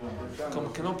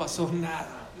como que no pasó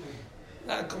nada.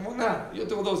 Como nada. Yo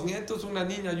tengo 2 nietos, una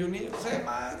niña y un niño.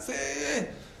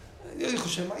 Yo digo,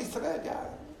 Shema Israel, ya.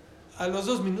 A los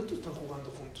 2 minutos están jugando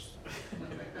juntos.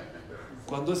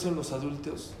 Cuando son los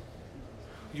adultos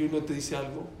y uno te dice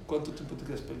algo, ¿cuánto tiempo te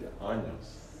quedas peleando?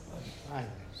 Años.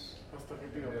 Hasta que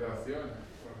generaciones.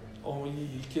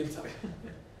 Y quién sabe.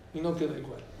 Y no queda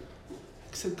igual. Hay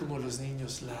que ser como los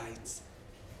niños lights.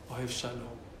 Ohev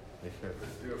Shalom.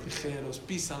 Ligeros,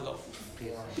 peace and love.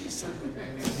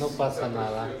 No pasa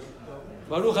nada.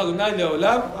 Baruch Adonai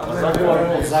Leolam.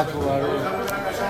 Zaku Baruch.